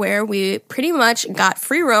tour where we pretty much got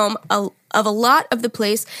free roam of a lot of the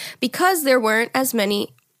place because there weren't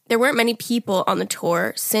many people on the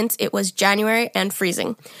tour since it was January and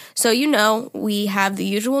freezing. So, we have the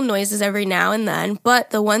usual noises every now and then, but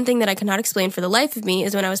the one thing that I cannot explain for the life of me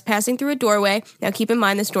is when I was passing through a doorway. Now, keep in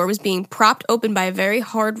mind, this door was being propped open by a very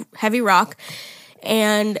hard, heavy rock,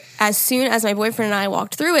 and as soon as my boyfriend and I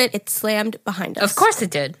walked through it, it slammed behind us. Of course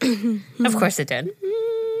it did. Of course it did.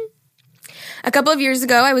 A couple of years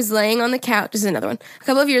ago, I was laying on the couch. This is another one. A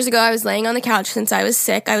couple of years ago, I was laying on the couch since I was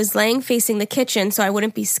sick. I was laying facing the kitchen so I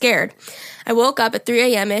wouldn't be scared. I woke up at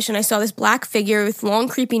 3 a.m.-ish and I saw this black figure with long,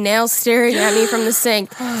 creepy nails staring at me from the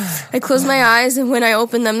sink. I closed my eyes and when I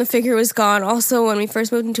opened them, the figure was gone. Also, when we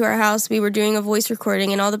first moved into our house, we were doing a voice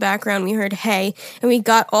recording and all the background we heard, hey, and we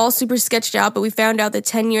got all super sketched out, but we found out that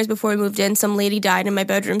 10 years before we moved in, some lady died in my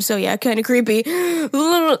bedroom. So yeah, kind of creepy.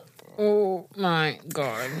 Oh my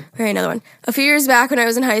God. All right, another one. A few years back when I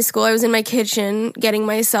was in high school, I was in my kitchen getting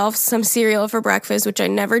myself some cereal for breakfast, which I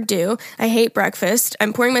never do. I hate breakfast.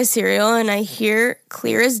 I'm pouring my cereal and I hear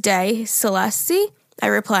clear as day, Celeste? I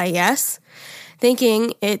reply, yes.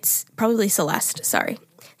 Thinking it's probably Celeste, sorry.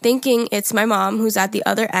 Thinking it's my mom who's at the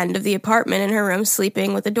other end of the apartment in her room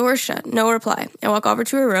sleeping with the door shut. No reply. I walk over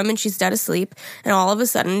to her room and she's dead asleep and all of a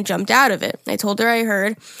sudden jumped out of it. I told her I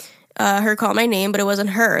heard her call my name, but it wasn't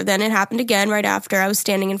her. Then it happened again right after. I was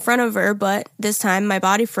standing in front of her, but this time my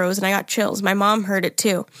body froze and I got chills. My mom heard it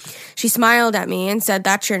too. She smiled at me and said,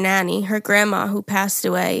 that's your nanny, her grandma who passed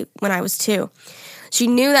away when I was 2. She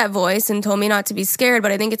knew that voice and told me not to be scared,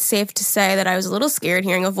 but I think it's safe to say that I was a little scared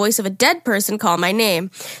hearing a voice of a dead person call my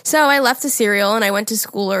name. So I left the cereal and I went to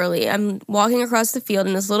school early. I'm walking across the field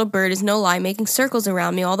and this little bird is no lie making circles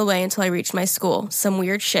around me all the way until I reached my school. Some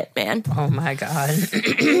weird shit, man. Oh my God.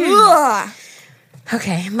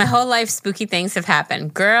 Okay, my whole life spooky things have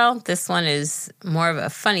happened. Girl, this one is more of a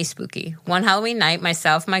funny spooky. One Halloween night,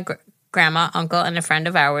 myself, my grandma, uncle, and a friend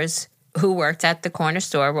of ours who worked at the corner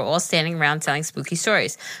store were all standing around telling spooky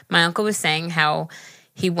stories. My uncle was saying how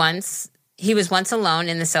he was once alone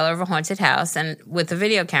in the cellar of a haunted house and with a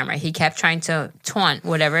video camera. He kept trying to taunt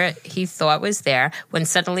whatever he thought was there when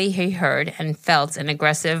suddenly he heard and felt an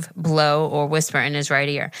aggressive blow or whisper in his right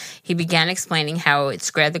ear. He began explaining how it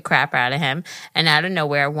scared the crap out of him, and out of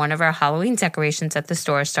nowhere, one of our Halloween decorations at the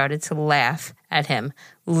store started to laugh at him.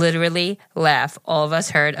 Literally laugh. All of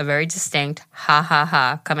us heard a very distinct ha ha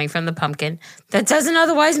ha coming from the pumpkin that doesn't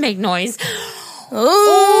otherwise make noise.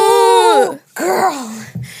 Oh, girl.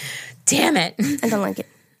 Damn it. I don't like it.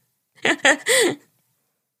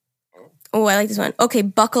 Oh, I like this one. Okay,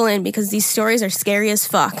 buckle in because these stories are scary as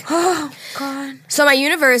fuck. Oh, God. So my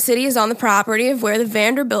university is on the property of where the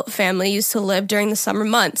Vanderbilt family used to live during the summer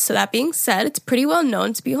months. So that being said, it's pretty well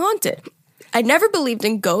known to be haunted. I never believed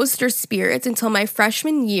in ghosts or spirits until my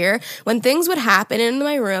freshman year when things would happen in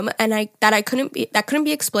my room and that couldn't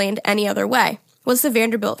be explained any other way. What's the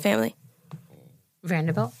Vanderbilt family?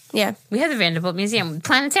 Vanderbilt? Yeah. We have the Vanderbilt Museum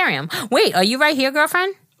Planetarium. Wait, are you right here,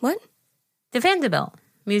 girlfriend? What? The Vanderbilt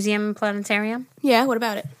Museum and Planetarium. Yeah, what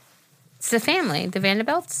about it? It's the family, the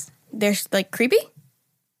Vanderbilts. They're, like, creepy?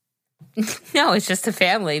 No, it's just a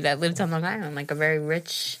family that lived on Long Island, like a very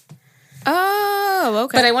rich Oh,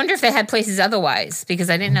 okay. But I wonder if they had places otherwise, because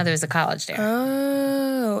I didn't know there was a college there.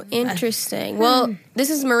 Oh, interesting. Well, this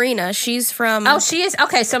is Marina. She's from... Oh, she is?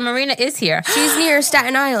 Okay, so Marina is here. She's near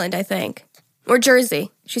Staten Island, I think. Or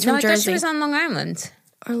Jersey. She's from Jersey. I thought she was on Long Island.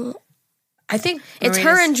 I think it's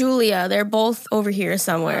her and Julia. They're both over here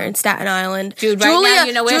somewhere in Staten Island. Dude, right now,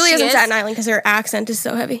 you know where Julia's she in is? Staten Island because her accent is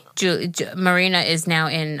so heavy. Marina is now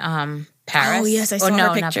in Paris. Oh, yes, I saw her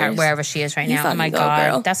pictures. Not Paris, wherever she is right now. Oh, my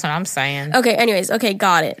God. Girl. That's what I'm saying. Okay, anyways. Okay,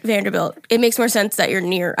 got it. Vanderbilt. It makes more sense that you're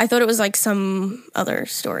near. I thought it was like some other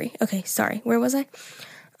story. Okay, sorry. Where was I?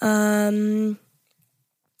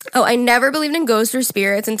 Oh, I never believed in ghosts or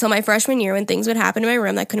spirits until my freshman year when things would happen in my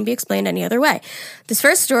room that couldn't be explained any other way. This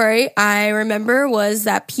first story I remember was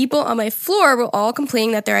that people on my floor were all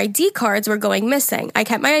complaining that their ID cards were going missing. I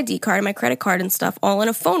kept my ID card and my credit card and stuff all in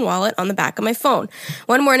a phone wallet on the back of my phone.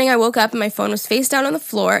 One morning I woke up and my phone was face down on the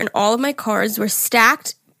floor and all of my cards were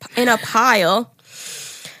stacked in a pile.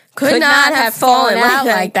 Could not have fallen out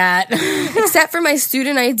like that. Except for my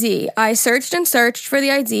student ID. I searched and searched for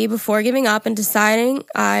the ID before giving up and deciding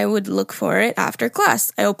I would look for it after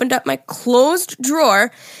class. I opened up my closed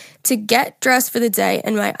drawer to get dressed for the day,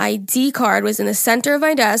 and my ID card was in the center of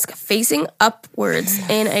my desk, facing upwards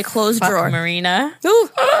in a closed drawer. Marina. Ooh.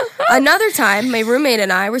 Another time, my roommate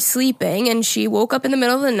and I were sleeping, and she woke up in the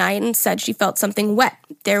middle of the night and said she felt something wet.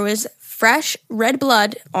 There was fresh red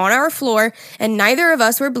blood on our floor, and neither of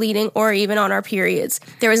us were bleeding or even on our periods.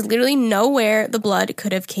 There was literally nowhere the blood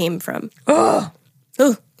could have came from. Ugh.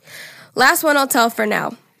 Last one I'll tell for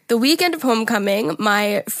now. The weekend of homecoming,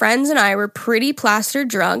 my friends and I were pretty plastered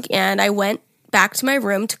drunk, and I went back to my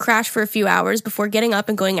room to crash for a few hours before getting up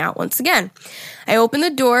and going out once again. I opened the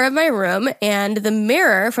door of my room, and the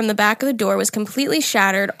mirror from the back of the door was completely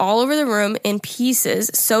shattered all over the room in pieces,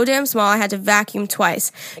 so damn small I had to vacuum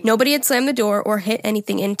twice. Nobody had slammed the door or hit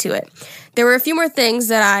anything into it. There were a few more things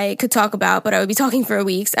that I could talk about, but I would be talking for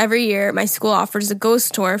weeks. Every year, my school offers a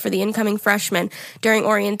ghost tour for the incoming freshmen during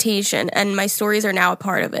orientation, and my stories are now a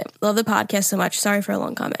part of it. Love the podcast so much. Sorry for a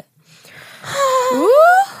long comment.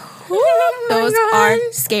 Those are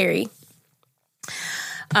scary.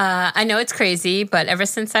 I know it's crazy, but ever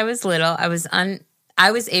since I was little, I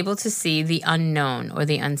was able to see the unknown or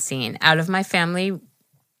the unseen. Out of my family,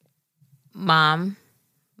 mom,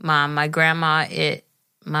 my grandma, out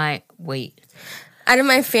of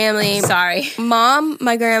my family, mom,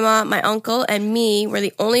 my grandma, my uncle, and me were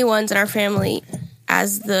the only ones in our family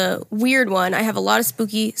as the weird one. I have a lot of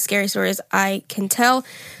spooky, scary stories. I can tell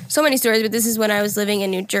so many stories, but this is when I was living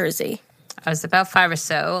in New Jersey. I was about 5 or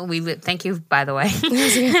so. Thank you, by the way.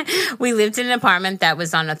 We lived in an apartment that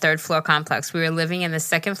was on a third-floor complex. We were living in the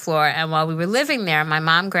second floor, and while we were living there, my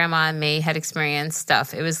mom, grandma, and me had experienced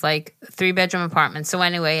stuff. It was like a 3-bedroom apartment. So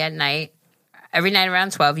anyway, at night, every night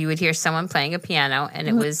around 12, you would hear someone playing a piano, and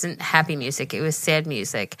it wasn't happy music. It was sad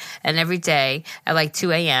music. And every day at like 2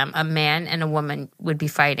 a.m., a man and a woman would be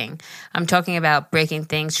fighting. I'm talking about breaking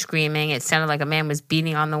things, screaming. It sounded like a man was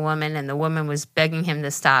beating on the woman, and the woman was begging him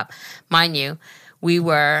to stop. Mind you,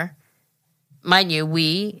 the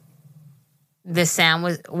sound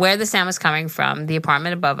was coming from, the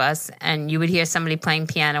apartment above us, and you would hear somebody playing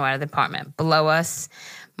piano out of the apartment. Below us,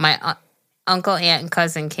 my uncle, aunt, and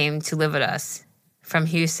cousin came to live with us from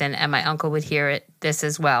Houston, and my uncle would hear this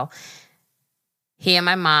as well. He and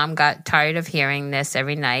my mom got tired of hearing this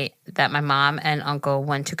every night, that my mom and uncle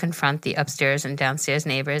went to confront the upstairs and downstairs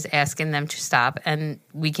neighbors, asking them to stop, and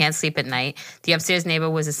we can't sleep at night. The upstairs neighbor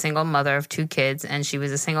was a single mother of 2 kids, and she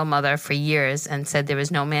was a single mother for years and said there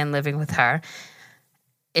was no man living with her.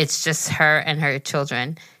 It's just her and her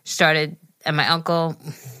children. And my uncle...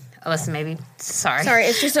 Listen, maybe. Sorry,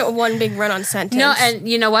 it's just one big run-on sentence. No, and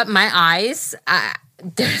you know what? My eyes,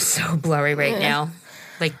 they're so blurry right now.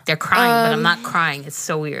 Like, they're crying, but I'm not crying. It's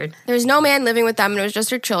so weird. There was no man living with them, and it was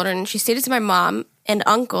just her children. And she stated to my mom and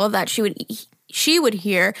uncle that she would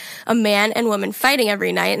hear a man and woman fighting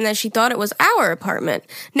every night, and that she thought it was our apartment.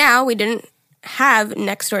 Now, we didn't have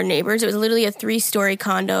next-door neighbors. It was literally a 3-story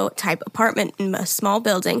condo-type apartment in a small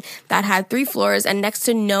building that had 3 floors and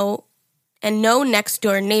no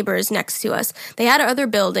next-door neighbors next to us. They had other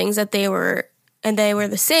buildings they were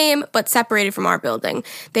the same, but separated from our building.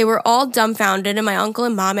 They were all dumbfounded, and my uncle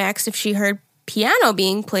and mom asked if she heard piano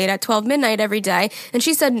being played at 12 midnight every day, and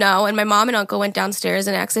she said no, and my mom and uncle went downstairs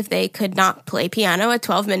and asked if they could not play piano at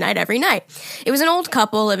 12 midnight every night. It was an old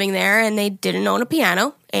couple living there, and they didn't own a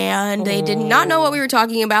piano, and they did not know what we were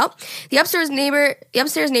talking about. The upstairs neighbor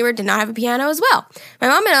did not have a piano as well. My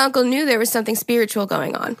mom and uncle knew there was something spiritual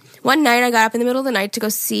going on. One night, I got up in the middle of the night to go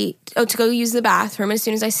use the bathroom. As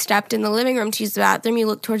soon as I stepped in the living room to use the bathroom, you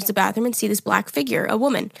look towards the bathroom and see this black figure, a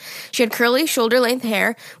woman. She had curly, shoulder-length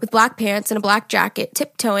hair with black pants and a black jacket,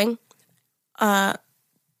 top-toeing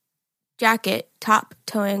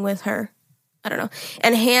with her. I don't know.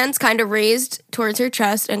 And hands kind of raised towards her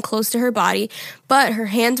chest and close to her body, but her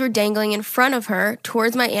hands were dangling in front of her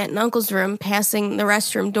towards my aunt and uncle's room, passing the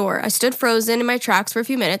restroom door. I stood frozen in my tracks for a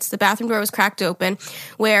few minutes. The bathroom door was cracked open,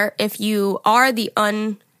 where if you are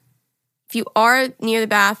near the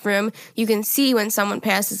bathroom, you can see when someone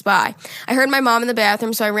passes by. I heard my mom in the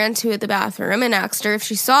bathroom, so I ran to the bathroom and asked her if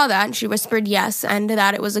she saw that, and she whispered yes, and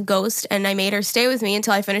that it was a ghost, and I made her stay with me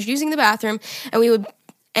until I finished using the bathroom,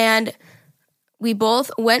 and we both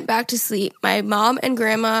went back to sleep. My mom and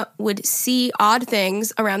grandma would see odd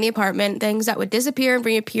things around the apartment, things that would disappear and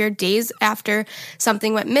reappear days after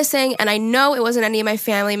something went missing. And I know it wasn't any of my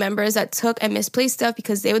family members that took and misplaced stuff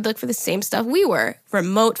because they would look for the same stuff we were.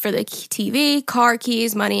 Remote for the TV, car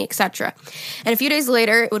keys, money, etc. And a few days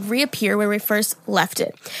later, it would reappear where we first left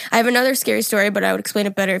it. I have another scary story, but I would explain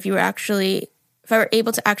it better if I were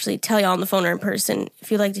able to actually tell you on the phone or in person.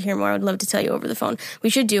 If you'd like to hear more, I would love to tell you over the phone. We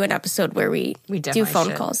should do an episode where we do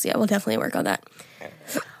phone calls. Yeah, we'll definitely work on that.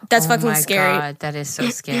 That's fucking scary. Oh my God, that is so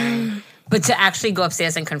scary. But to actually go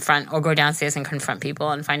upstairs and confront, or go downstairs and confront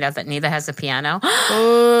people and find out that neither has a piano.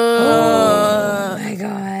 Oh my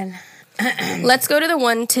God. Let's go to the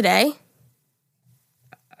one today.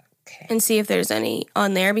 Okay. And see if there's any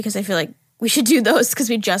on there, because I feel like we should do those because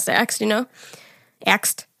we just asked,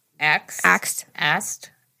 Asked.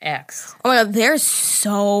 Oh my God, there's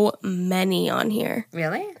so many on here.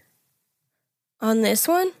 Really? On this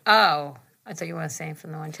one? Oh, I thought you were saying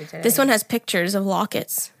from the one today. This one has pictures of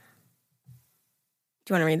lockets.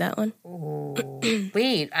 Do you want to read that one? Ooh.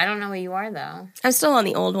 Wait, I don't know where you are though. I'm still on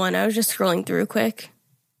the old one. I was just scrolling through quick.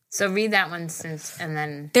 So read that one and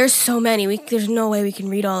then... There's so many. There's no way we can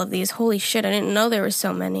read all of these. Holy shit, I didn't know there were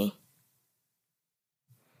so many.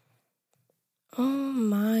 Oh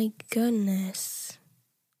my goodness.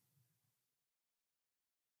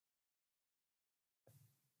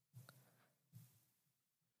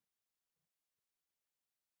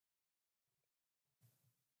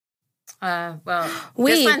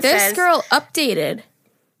 Wait, this girl updated.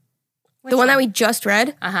 The one that we just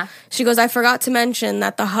read? Uh-huh. She goes, I forgot to mention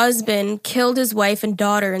that the husband killed his wife and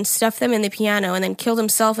daughter and stuffed them in the piano and then killed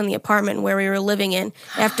himself in the apartment where we were living in.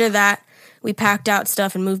 After that, we packed out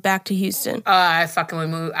stuff and moved back to Houston. I fucking would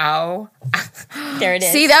move. Ow. There it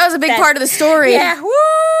is. See, that was a big part of the story. Yeah, woo!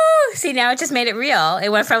 See, now it just made it real. It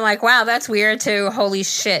went from like, wow, that's weird, to holy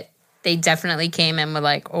shit. They definitely came and were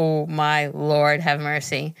like, oh my Lord, have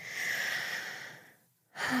mercy.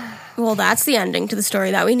 Well, that's the ending to the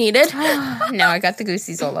story that we needed. Now I got the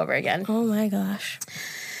goosies all over again. Oh my gosh.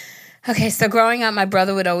 Okay, so growing up, my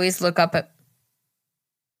brother would always look up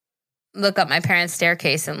my parents'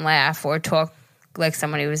 staircase and laugh or talk like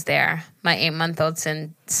somebody was there. My 8-month-old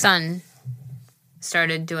son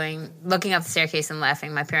started looking up the staircase and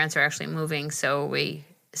laughing. My parents are actually moving, so we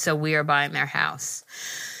are buying their house.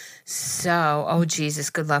 So, oh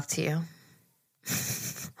Jesus, good luck to you.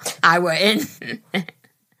 I wouldn't.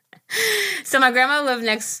 So my grandma lived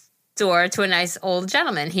next door to a nice old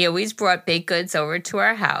gentleman. He always brought baked goods over to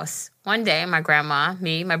our house. One day, my grandma,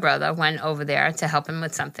 me, my brother, went over there to help him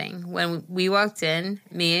with something. When we walked in,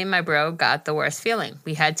 me and my bro got the worst feeling.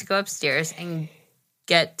 We had to go upstairs and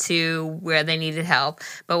get to where they needed help.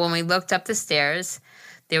 But when we looked up the stairs,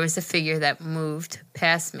 there was a figure that moved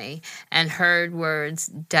past me and heard words,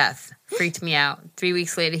 death. Freaked me out. 3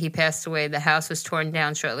 weeks later, he passed away. The house was torn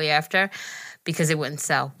down shortly after because it wouldn't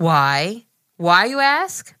sell. Why? Why, you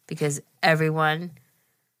ask? Because everyone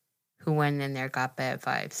who went in there got bad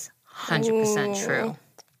vibes. 100% true.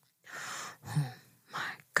 Oh my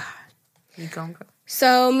God. You gonna go?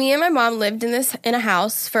 So me and my mom lived in a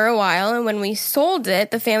house for a while, and when we sold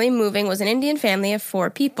it, the family moving was an Indian family of 4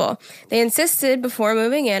 people. They insisted before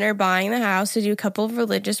moving in or buying the house to do a couple of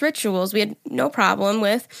religious rituals we had no problem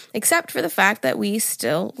with, except for the fact that we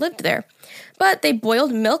still lived there. But they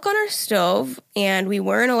boiled milk on our stove, and we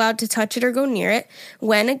weren't allowed to touch it or go near it,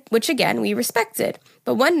 which again, we respected.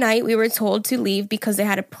 But one night, we were told to leave because they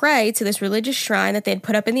had to pray to this religious shrine that they had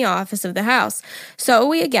put up in the office of the house. So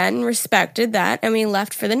we again respected that, and we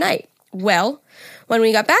left for the night. Well, when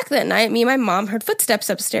we got back that night, me and my mom heard footsteps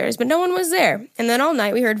upstairs, but no one was there. And then all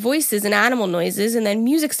night, we heard voices and animal noises, and then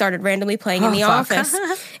music started randomly playing in the office.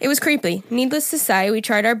 It was creepy. Needless to say, we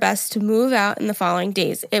tried our best to move out in the following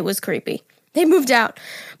days. It was creepy. They moved out.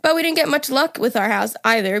 But we didn't get much luck with our house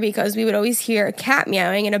either because we would always hear a cat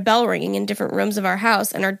meowing and a bell ringing in different rooms of our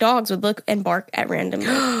house, and our dogs would look and bark at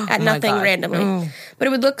nothing randomly. But it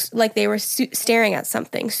would look like they were staring at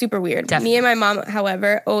something super weird. Definitely. Me and my mom,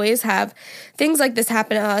 however, always have things like this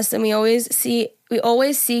happen to us, and we always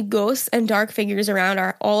see ghosts and dark figures around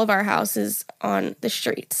all of our houses on the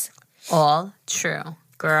streets. All true,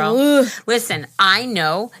 girl. Ugh. Listen, I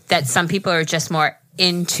know that some people are just more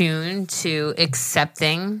in tune to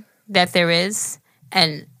accepting that there is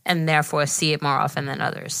and therefore see it more often than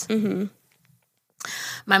others. Mm-hmm.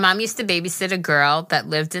 My mom used to babysit a girl that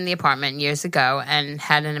lived in the apartment years ago and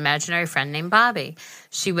had an imaginary friend named Bobby.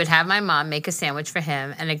 She would have my mom make a sandwich for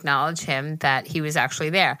him and acknowledge him that he was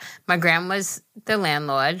actually there. My gran was the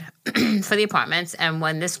landlord for the apartments, and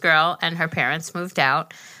when this girl and her parents moved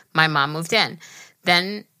out, my mom moved in.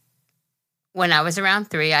 Then when I was around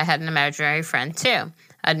 3, I had an imaginary friend too.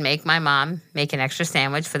 I'd make my mom make an extra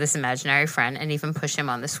sandwich for this imaginary friend and even push him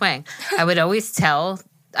on the swing. I would always talk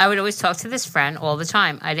to this friend all the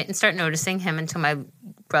time. I didn't start noticing him until my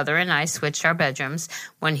brother and I switched our bedrooms.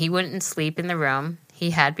 When he wouldn't sleep in the room he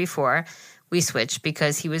had before, we switched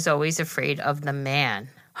because he was always afraid of the man.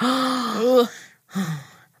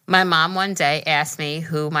 My mom one day asked me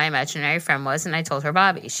who my imaginary friend was, and I told her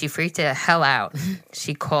Bobby. She freaked the hell out.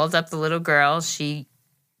 She called up the little girl she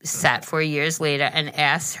sat for years later and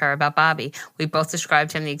asked her about Bobby. We both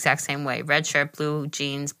described him the exact same way. Red shirt, blue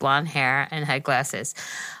jeans, blonde hair, and had glasses.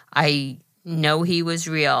 I know he was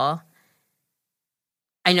real,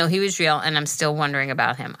 and I'm still wondering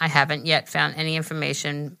about him. I haven't yet found any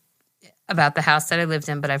information about the house that I lived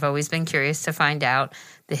in, but I've always been curious to find out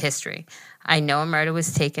the history. I know a murder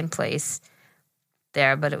was taking place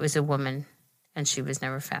there, but it was a woman, and she was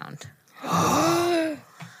never found. On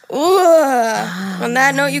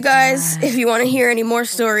that note, you guys, if you want to hear any more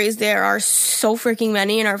stories, there are so freaking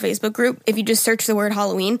many in our Facebook group. If you just search the word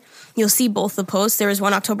Halloween, you'll see both the posts. There was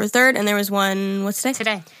one October 3rd, and there was one, what's today?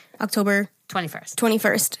 Today. October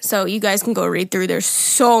 21st. So you guys can go read through. There's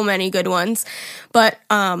so many good ones. But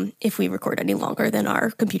if we record any longer, then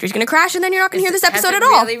our computer's going to crash, and then you're not going to hear this episode at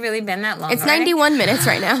all. It's really been that long. It's 91 minutes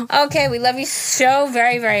right now. Okay, we love you so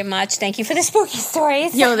very, very much. Thank you for the spooky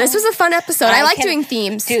stories. Yo, this was a fun episode. I like doing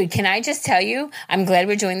themes. Dude, can I just tell you, I'm glad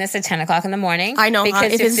we're doing this at 10 o'clock in the morning. I know.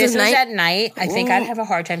 Because if this was at night, I think I'd have a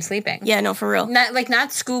hard time sleeping. Yeah, no, for real.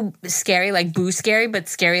 Not school scary, like boo scary, but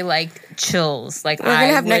scary like chills. Like we're going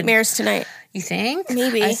to have nightmares tonight. You think?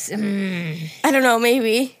 Maybe. I don't know,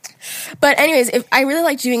 maybe. But anyways, I really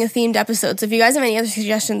like doing a themed episode. So if you guys have any other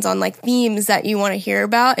suggestions on like themes that you want to hear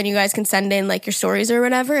about, and you guys can send in like your stories or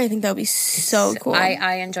whatever, I think that would be so cool.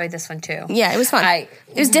 I enjoyed this one too. Yeah, it was fun.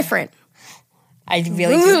 It was different. I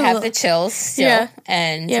really do have the chills still. Yeah.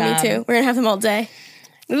 And yeah, me too. We're going to have them all day.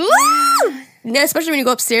 Woo! Yeah, especially when you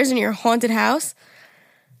go upstairs in your haunted house.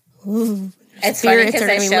 Ooh. It's funny because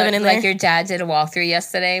I showed, like, your dad did a walkthrough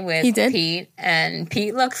yesterday with Pete, and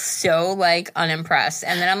Pete looks so, like, unimpressed.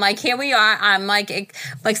 And then I'm like, here we are. I'm like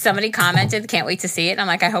somebody commented, can't wait to see it. I'm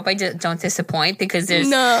like, I hope I don't disappoint because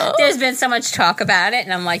there's been so much talk about it.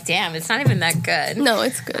 And I'm like, damn, it's not even that good. No,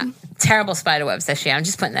 it's good. Terrible spiderwebs this year. I'm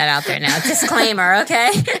just putting that out there now. Disclaimer,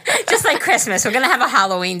 okay? Just like Christmas. We're going to have a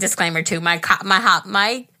Halloween disclaimer, too. My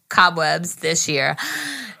cobwebs this year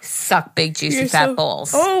suck big, juicy, fat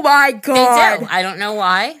balls. Oh, my God. They do. I don't know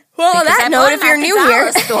why. Well, on that note, if you're new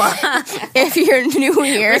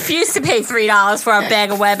here, refuse to pay $3 for a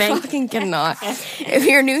bag of webbing. Fucking cannot. If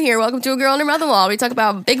you're new here, welcome to A Girl and Her Mother-in-Law. We talk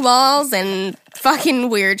about big balls and fucking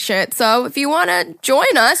weird shit. So if you want to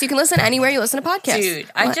join us, you can listen anywhere you listen to podcasts. Dude,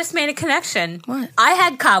 what? I just made a connection. What? I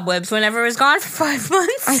had cobwebs whenever I was gone for 5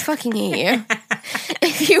 months. I fucking hate you.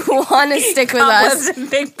 If you want to stick with us. Cobwebs and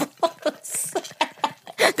big balls.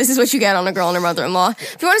 This is what you get on A Girl and Her Mother-in-Law.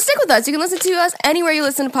 If you want to stick with us, you can listen to us anywhere you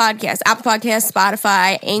listen to podcasts. Apple Podcasts,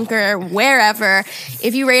 Spotify, Anchor, wherever.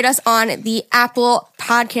 If you rate us on the Apple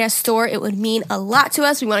Podcast Store, it would mean a lot to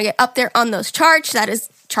us. We want to get up there on those charts. That is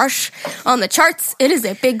on the charts. It is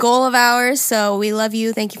a big goal of ours, so we love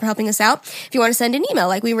you. Thank you for helping us out. If you want to send an email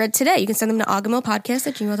like we read today, you can send them to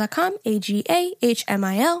agahmilpodcast@gmail.com,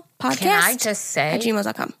 AGAHMIL podcast. Can I just say, at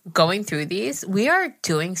gmail.com. Going through these, we are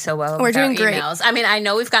doing so well. We're doing great. Emails. I mean, I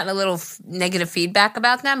know we've gotten a little negative feedback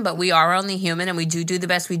about them, but we are only human, and we do the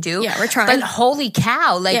best we do. Yeah, we're trying. But holy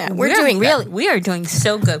cow, like we're doing really, we are doing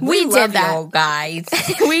so good. We love you guys.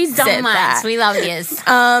 We so did much. That. We love yous.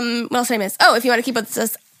 What else did I miss? Oh, if you want to keep up with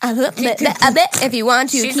us. If you want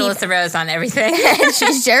to she's Alyssa Rose on everything.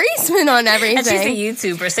 She's Jerry Eastman on everything. And she's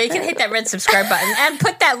a YouTuber, so you can hit that red subscribe button and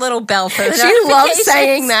put that little bell for the She loves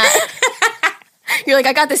saying that. You're like,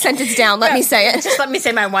 I got the sentence down. Let me say it. Just let me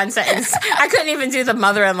say my one sentence. I couldn't even do the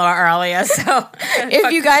mother-in-law earlier, so.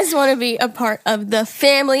 If you guys want to be a part of the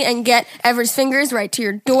family and get Ever's Fingers right to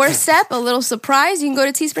your doorstep, a little surprise, you can go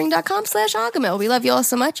to teespring.com/Agahmil. We love you all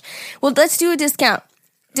so much. Well, let's do a discount.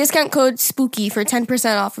 Discount code SPOOKY for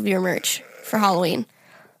 10% off of your merch for Halloween.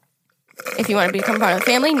 If you want to become part of the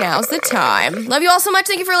family, now's the time. Love you all so much.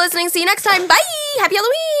 Thank you for listening. See you next time. Bye. Happy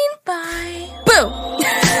Halloween. Bye.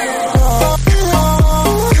 Boo.